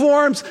Son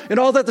performs, in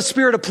all that the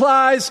Spirit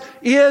applies,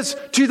 is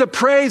to the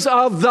praise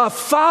of the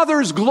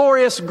Father's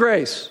glorious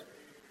grace.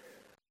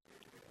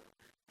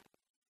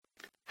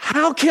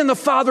 How can the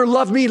Father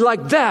love me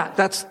like that?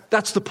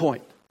 That's the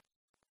point.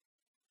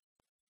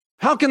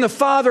 How can the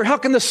Father, how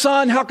can the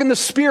Son, how can the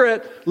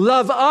Spirit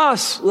love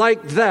us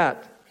like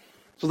that?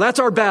 So that's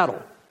our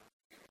battle.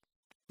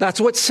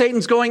 That's what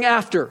Satan's going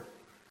after.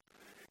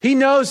 He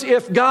knows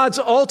if God's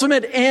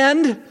ultimate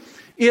end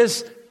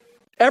is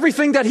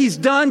everything that He's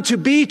done to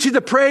be to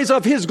the praise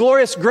of His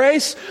glorious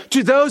grace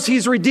to those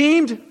He's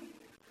redeemed,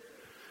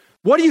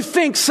 what do you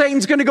think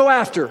Satan's going to go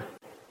after?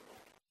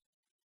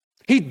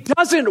 He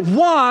doesn't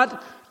want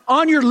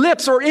on your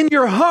lips or in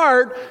your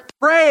heart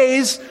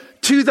praise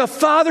to the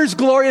Father's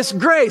glorious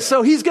grace.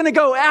 So he's going to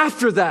go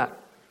after that.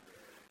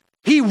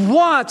 He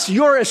wants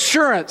your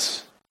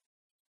assurance.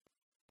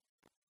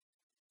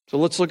 So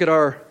let's look at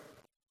our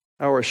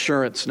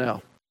assurance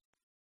now.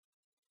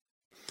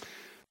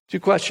 2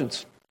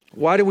 questions.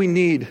 Why do we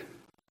need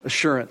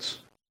assurance?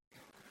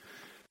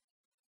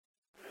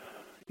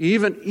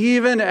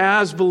 Even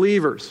as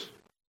believers,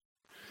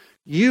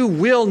 you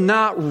will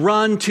not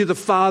run to the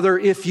Father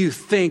if you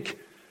think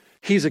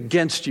He's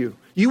against you.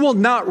 You will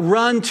not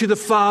run to the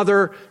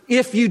Father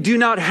if you do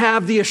not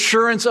have the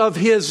assurance of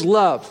His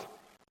love.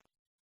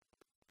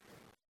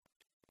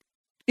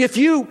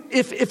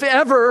 If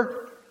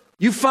ever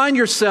you find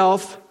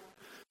yourself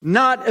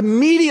not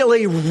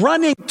immediately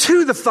running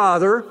to the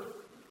Father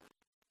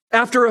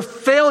after a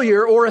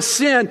failure or a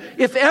sin,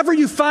 if ever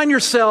you find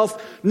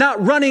yourself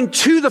not running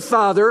to the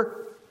Father,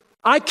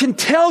 I can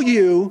tell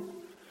you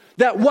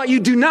that what you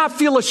do not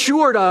feel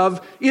assured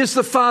of is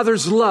the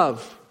Father's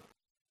love.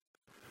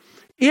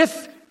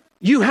 If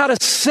you had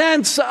a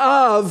sense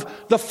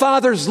of the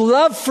Father's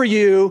love for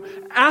you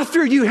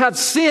after you have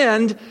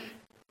sinned,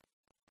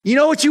 you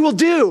know what you will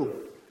do?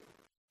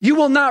 You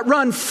will not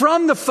run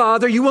from the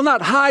Father. You will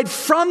not hide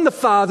from the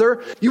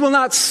Father. You will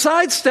not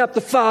sidestep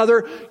the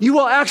Father. You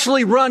will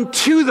actually run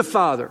to the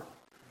Father.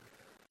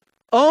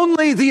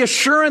 Only the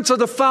assurance of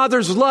the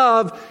Father's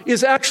love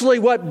is actually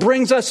what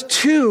brings us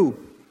to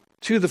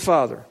the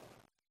Father.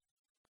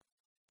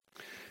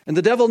 And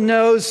the devil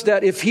knows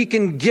that if he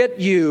can get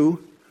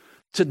you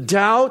to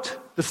doubt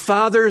the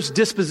Father's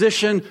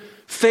disposition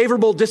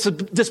favorable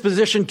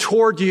disposition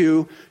toward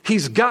you,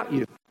 he's got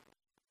you.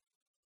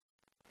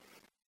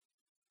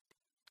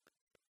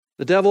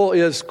 The devil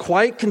is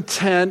quite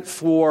content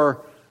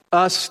for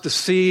us to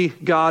see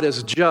God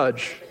as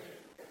judge,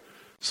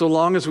 so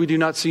long as we do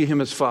not see him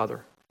as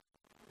Father.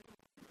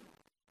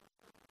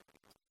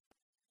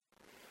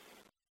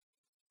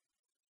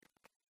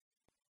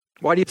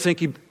 Why do you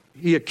think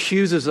he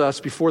accuses us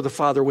before the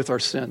Father with our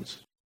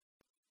sins?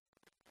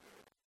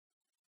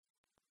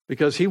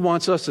 Because he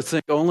wants us to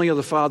think only of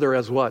the Father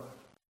as what?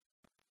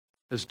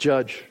 As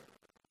judge,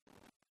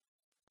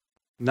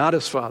 not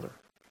as Father.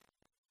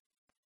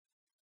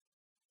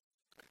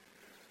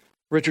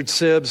 Richard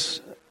Sibbes,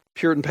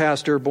 Puritan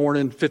pastor, born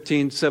in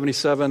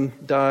 1577,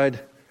 died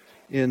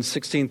in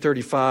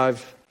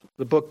 1635.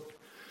 The book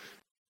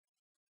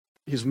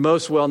he's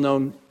most well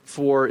known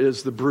for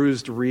is The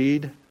Bruised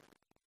Reed.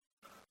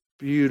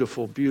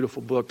 Beautiful,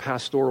 beautiful book,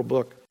 pastoral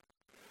book.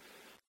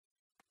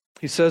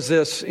 He says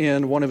this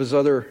in one of his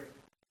other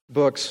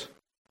books: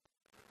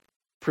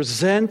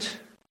 present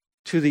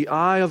to the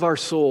eye of our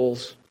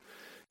souls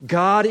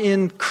God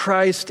in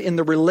Christ in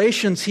the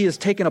relations he has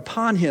taken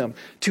upon him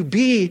to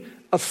be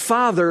a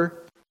Father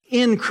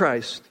in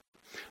Christ.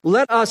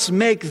 Let us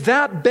make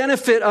that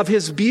benefit of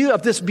this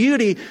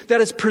beauty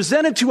that is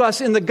presented to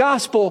us in the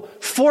gospel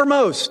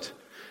foremost,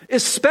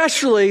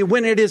 especially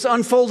when it is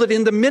unfolded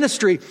in the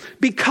ministry,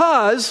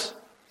 because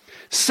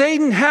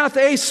Satan hath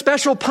a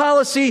special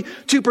policy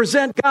to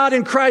present God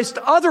in Christ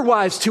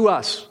otherwise to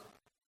us.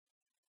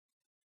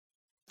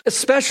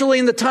 Especially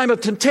in the time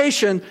of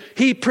temptation,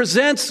 he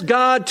presents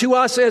God to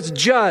us as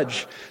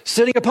judge,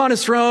 sitting upon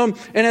his throne,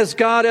 and as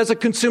God as a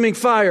consuming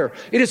fire.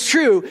 It is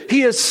true,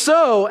 he is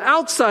so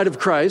outside of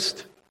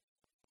Christ,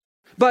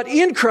 but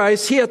in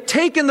Christ he hath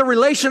taken the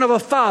relation of a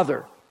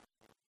father,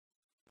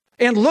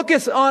 and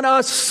looketh on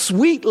us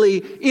sweetly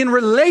in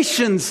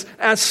relations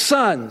as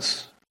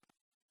sons.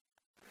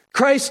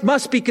 Christ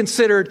must be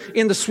considered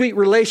in the sweet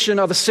relation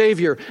of a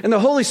Savior, and the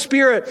Holy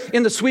Spirit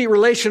in the sweet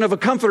relation of a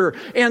Comforter.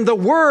 And the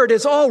Word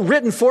is all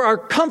written for our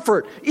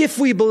comfort if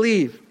we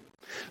believe.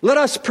 Let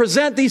us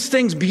present these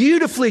things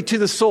beautifully to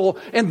the soul,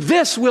 and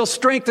this will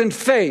strengthen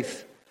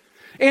faith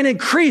and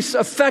increase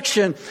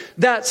affection,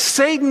 that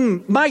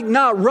Satan might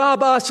not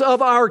rob us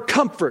of our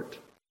comfort.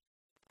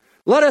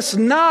 Let us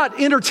not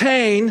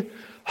entertain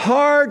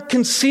hard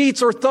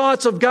conceits or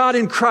thoughts of God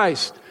in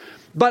Christ,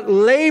 but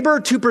labor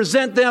to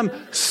present them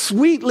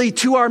sweetly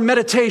to our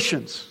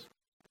meditations.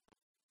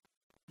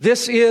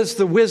 This is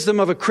the wisdom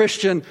of a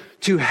Christian,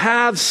 to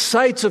have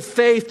sights of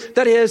faith,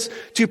 that is,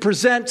 to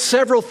present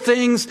several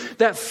things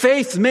that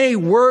faith may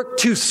work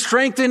to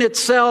strengthen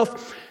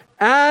itself.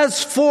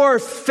 As for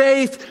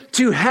faith,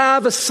 to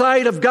have a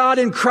sight of God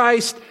in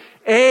Christ,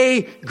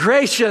 a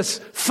gracious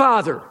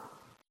Father.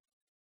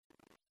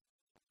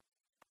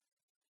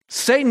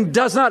 Satan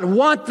does not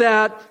want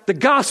that. The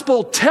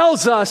gospel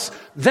tells us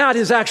that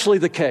is actually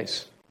the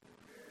case.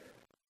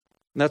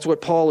 And that's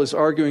what Paul is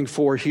arguing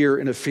for here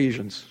in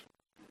Ephesians.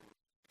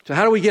 So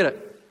how do we get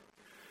it?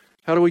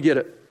 How do we get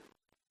it?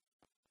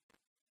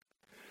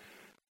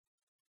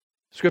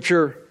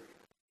 Scripture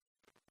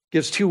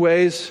gives two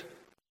ways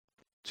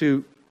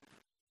to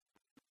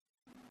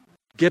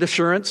get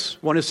assurance.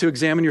 One is to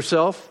examine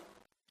yourself.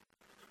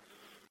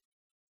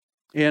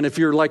 And if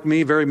you're like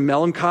me, very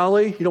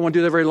melancholy, you don't want to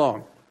do that very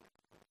long.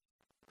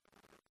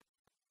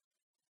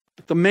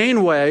 The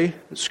main way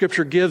that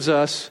Scripture gives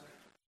us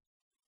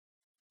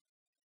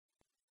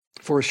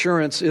for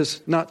assurance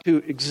is not to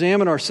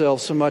examine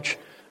ourselves so much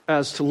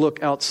as to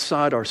look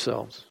outside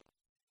ourselves.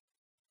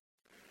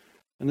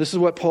 And this is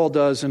what Paul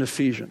does in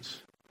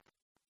Ephesians.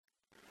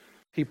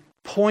 He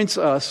points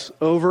us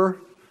over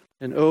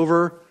and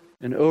over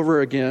and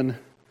over again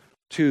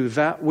to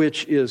that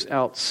which is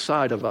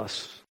outside of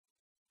us.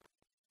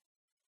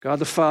 God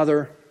the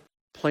Father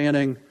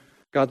planning,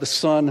 God the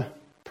Son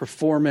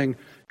performing,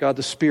 God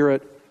the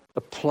Spirit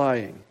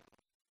applying.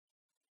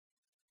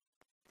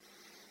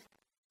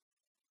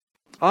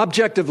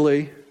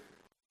 Objectively,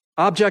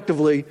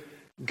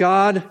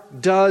 God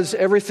does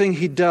everything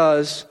he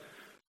does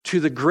to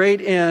the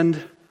great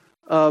end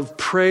of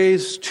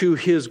praise to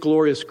his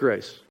glorious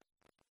grace.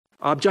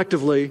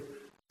 Objectively,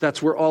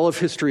 that's where all of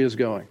history is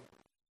going.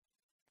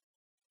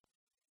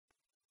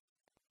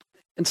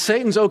 And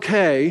Satan's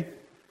okay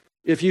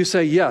if you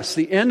say, yes,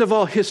 the end of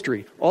all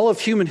history, all of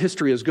human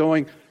history is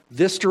going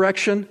this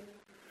direction,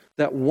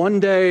 that one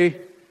day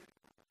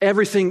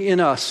everything in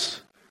us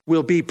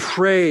will be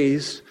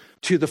praise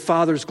to the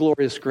Father's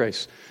glorious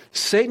grace.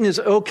 Satan is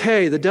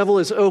okay, the devil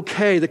is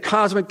okay, the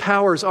cosmic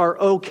powers are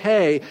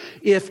okay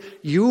if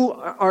you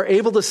are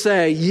able to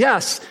say,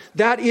 yes,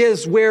 that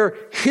is where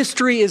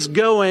history is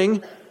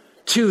going,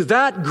 to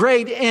that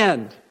great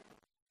end.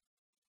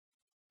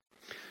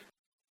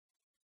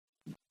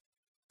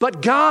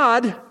 But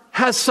God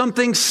has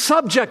something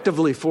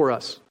subjectively for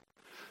us.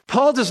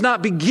 Paul does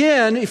not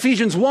begin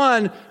Ephesians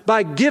 1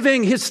 by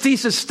giving his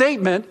thesis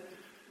statement.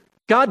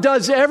 God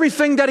does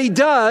everything that he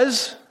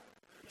does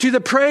to the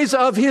praise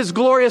of his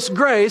glorious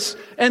grace,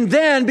 and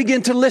then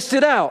begin to list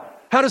it out.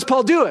 How does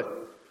Paul do it?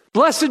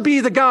 Blessed be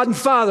the God and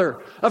Father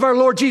of our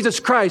Lord Jesus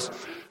Christ,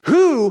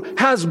 who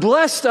has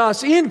blessed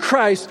us in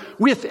Christ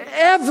with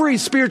every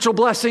spiritual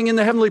blessing in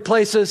the heavenly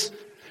places,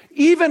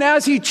 even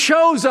as he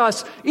chose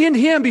us in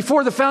him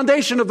before the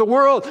foundation of the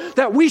world,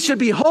 that we should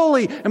be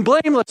holy and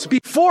blameless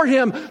before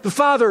him, the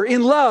Father,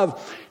 in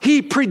love.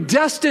 He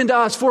predestined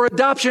us for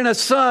adoption as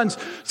sons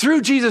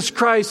through Jesus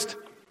Christ,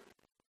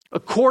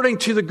 according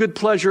to the good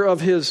pleasure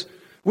of his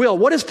will.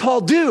 What does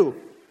Paul do?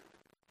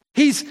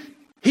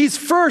 He's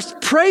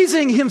first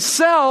praising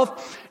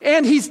himself,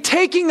 and he's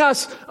taking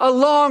us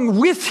along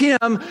with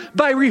him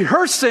by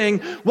rehearsing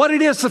what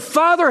it is the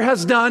Father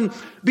has done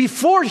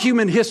before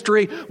human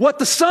history, what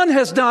the Son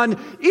has done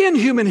in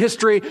human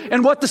history,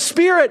 and what the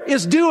Spirit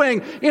is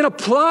doing in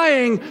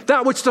applying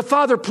that which the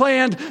Father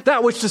planned,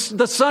 that which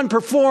the Son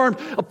performed,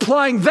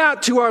 applying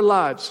that to our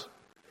lives.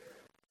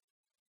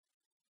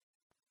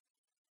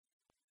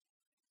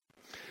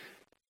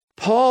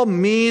 Paul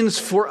means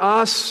for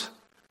us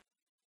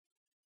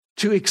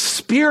to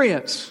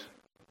experience,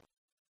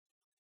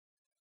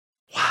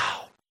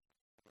 wow,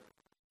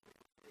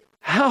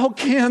 how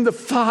can the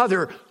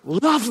Father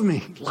love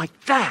me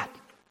like that?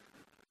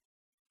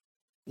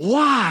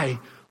 Why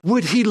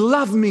would he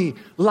love me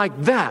like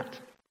that?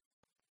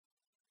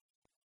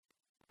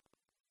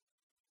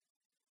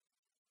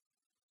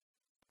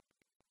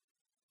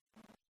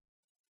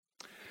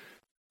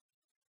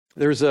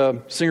 There's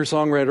a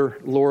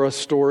singer-songwriter, Laura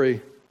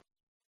Story.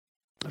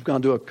 I've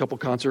gone to a couple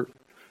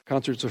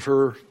concerts of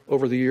her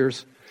over the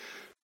years.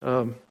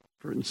 Written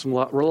a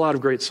lot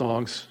of great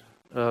songs.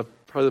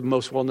 Probably the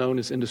most well-known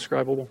is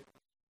Indescribable.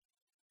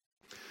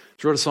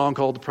 She wrote a song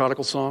called The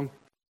Prodigal Song.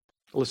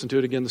 I listened to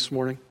it again this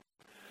morning.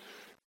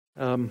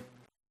 I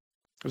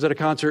was at a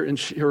concert, and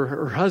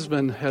her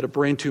husband had a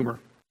brain tumor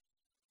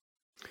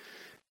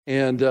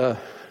and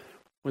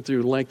went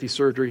through lengthy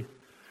surgery.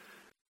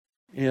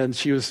 And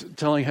she was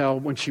telling how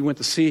when she went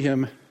to see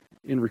him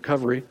in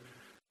recovery,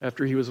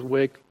 after he was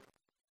awake,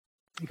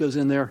 she goes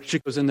in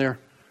there,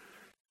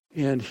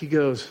 and he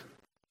goes,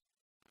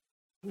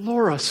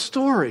 Laura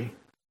Story,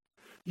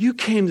 you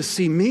came to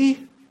see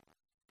me?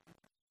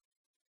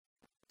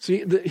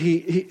 See,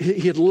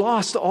 he had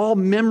lost all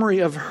memory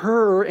of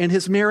her and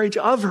his marriage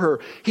of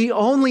her. He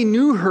only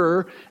knew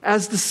her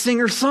as the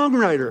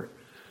singer-songwriter.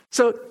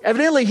 So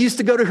evidently he used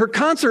to go to her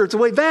concerts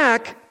way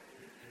back,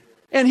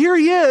 and here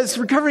he is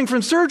recovering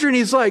from surgery, and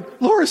he's like,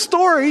 Laura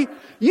Story,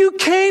 you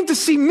came to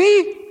see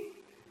me?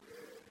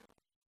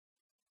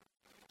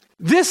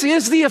 This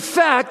is the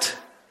effect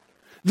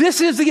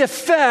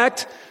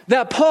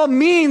that Paul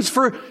means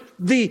for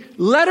the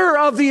letter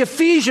of the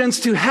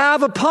Ephesians to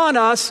have upon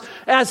us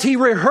as he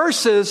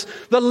rehearses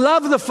the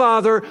love of the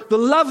Father, the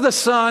love of the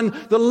Son,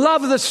 the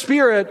love of the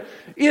Spirit,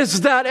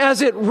 is that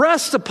as it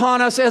rests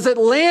upon us, as it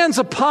lands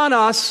upon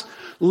us,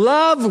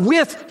 love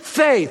with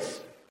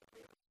faith.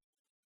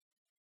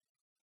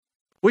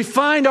 We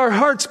find our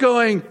hearts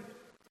going,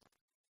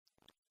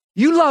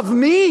 you love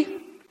me?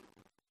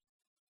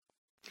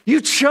 You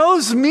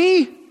chose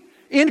me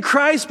in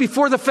Christ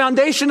before the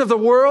foundation of the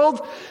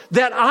world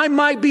that I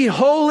might be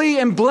holy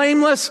and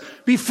blameless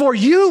before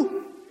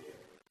you?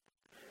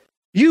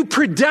 You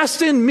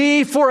predestined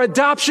me for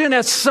adoption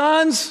as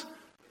sons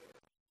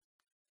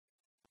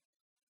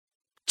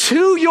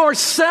to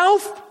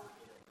yourself?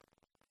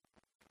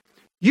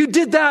 You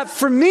did that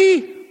for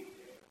me?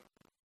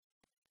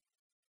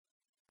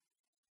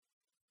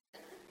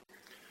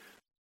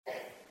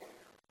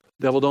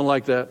 Devil don't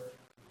like that.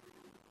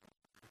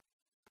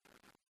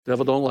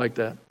 Devil don't like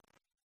that.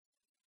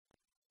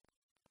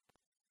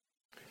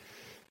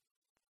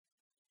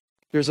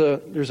 There's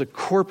a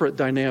corporate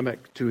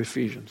dynamic to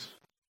Ephesians.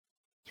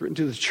 It's written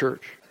to the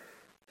church.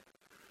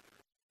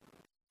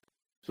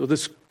 So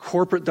this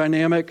corporate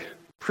dynamic,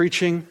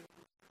 preaching,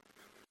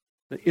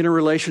 the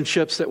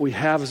interrelationships that we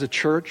have as a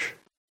church,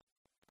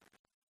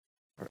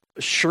 our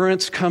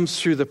assurance comes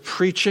through the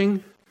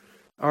preaching.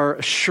 Our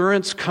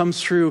assurance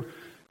comes through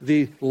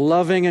the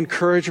loving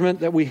encouragement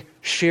that we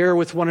share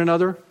with one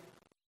another.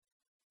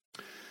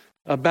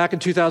 Back in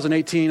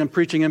 2018, I'm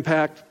preaching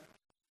Impact,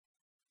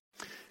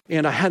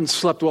 and I hadn't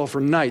slept well for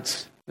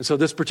nights. And so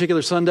this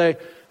particular Sunday,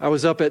 I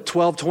was up at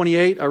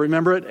 12:28, I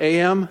remember it,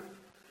 a.m.,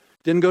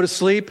 didn't go to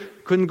sleep,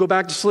 couldn't go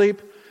back to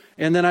sleep,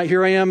 and then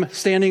here I am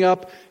standing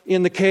up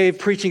in the cave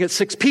preaching at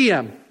 6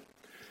 p.m.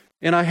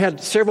 And I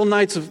had several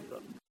nights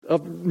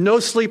of no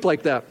sleep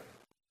like that.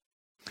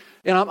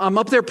 And I'm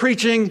up there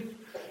preaching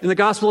in the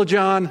Gospel of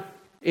John,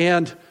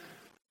 and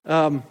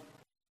got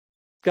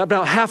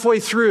about halfway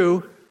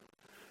through,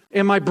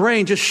 and my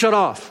brain just shut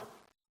off.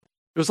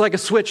 It was like a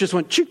switch just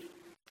went, choo.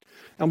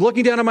 I'm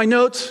looking down at my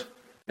notes,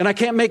 and I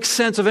can't make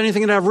sense of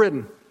anything that I've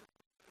written.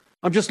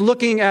 I'm just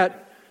looking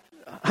at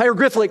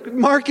hieroglyphic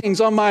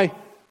markings on my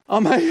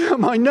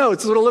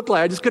notes. That's what it looked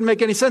like. I just couldn't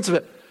make any sense of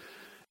it.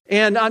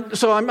 And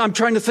I'm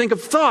trying to think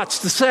of thoughts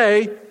to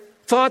say,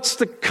 thoughts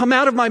that come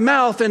out of my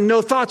mouth, and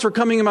no thoughts were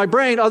coming in my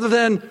brain other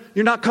than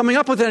you're not coming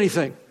up with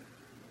anything.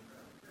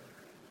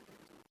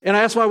 And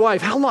I asked my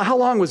wife, how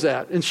long was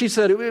that? And she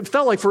said, it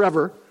felt like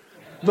forever.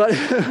 But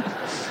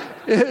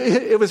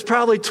It was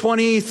probably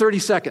 20, 30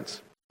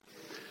 seconds.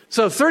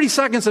 So 30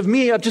 seconds of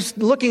me just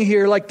looking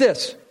here like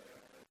this.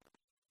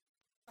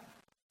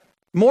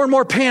 More and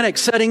more panic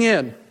setting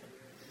in.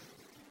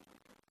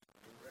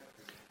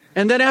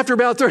 And then after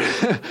about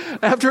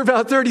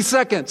 30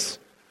 seconds,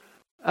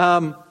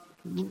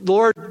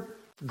 Lord,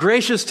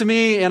 gracious to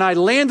me, and I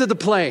landed the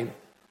plane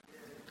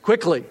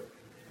quickly.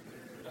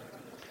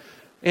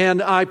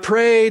 And I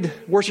prayed,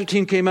 worship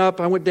team came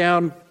up, I went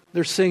down,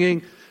 they're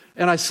singing,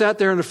 and I sat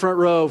there in the front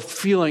row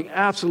feeling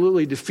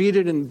absolutely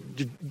defeated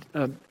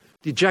and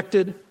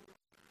dejected,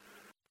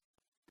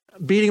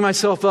 beating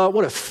myself up.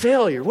 What a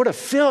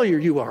failure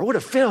you are, what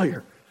a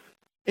failure.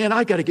 And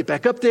I got to get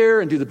back up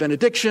there and do the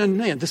benediction.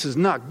 Man, this is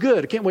not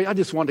good. I can't wait. I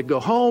just wanted to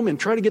go home and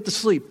try to get to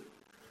sleep.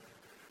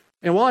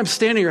 And while I'm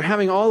standing here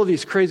having all of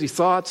these crazy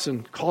thoughts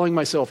and calling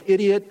myself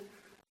idiot,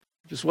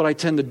 which is what I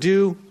tend to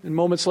do in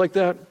moments like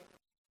that,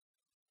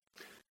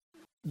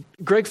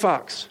 Greg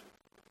Fox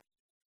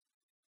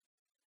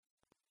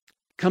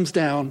comes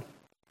down,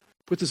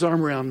 puts his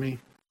arm around me,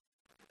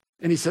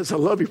 and he says, I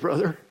love you,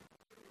 brother.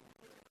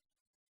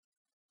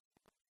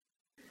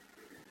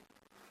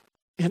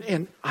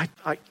 And I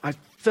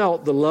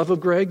felt the love of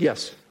Greg.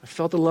 Yes, I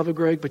felt the love of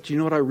Greg, but you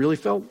know what I really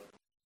felt?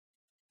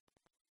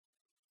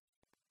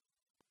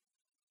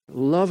 The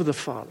love of the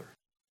Father.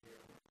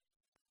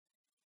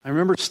 I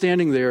remember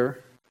standing there,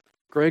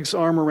 Greg's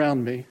arm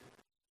around me.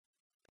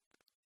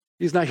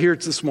 He's not here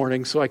this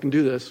morning, so I can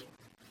do this.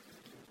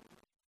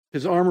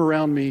 His arm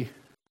around me,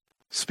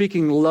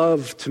 speaking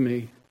love to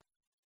me,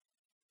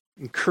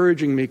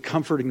 encouraging me,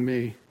 comforting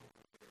me.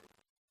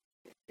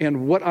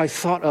 And what I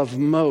thought of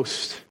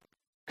most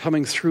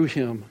coming through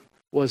him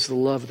was the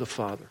love of the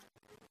Father.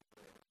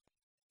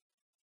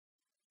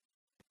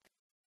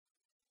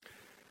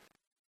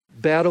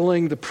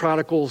 Battling the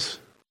prodigal's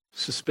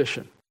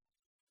suspicion.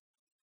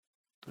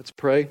 Let's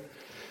pray.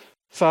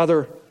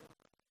 Father,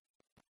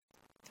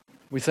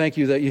 we thank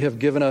you that you have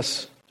given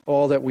us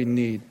all that we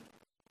need.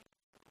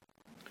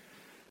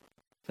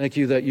 Thank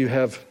you that you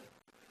have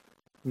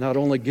not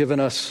only given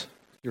us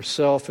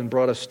yourself and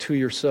brought us to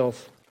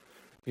yourself,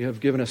 you have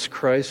given us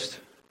Christ.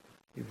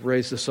 You've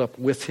raised us up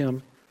with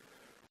him,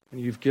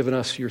 and you've given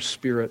us your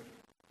Spirit.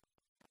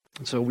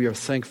 And so we are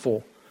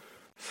thankful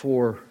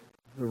for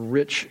the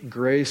rich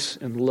grace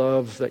and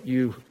love that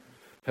you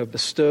have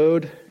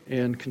bestowed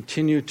and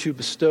continue to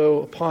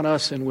bestow upon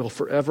us and will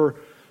forever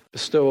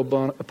bestow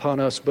upon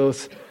us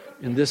both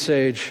in this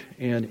age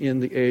and in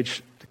the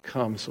age to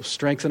come. So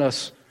strengthen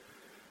us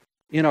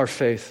in our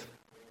faith.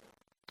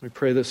 We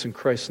pray this in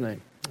Christ's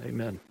name.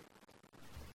 Amen.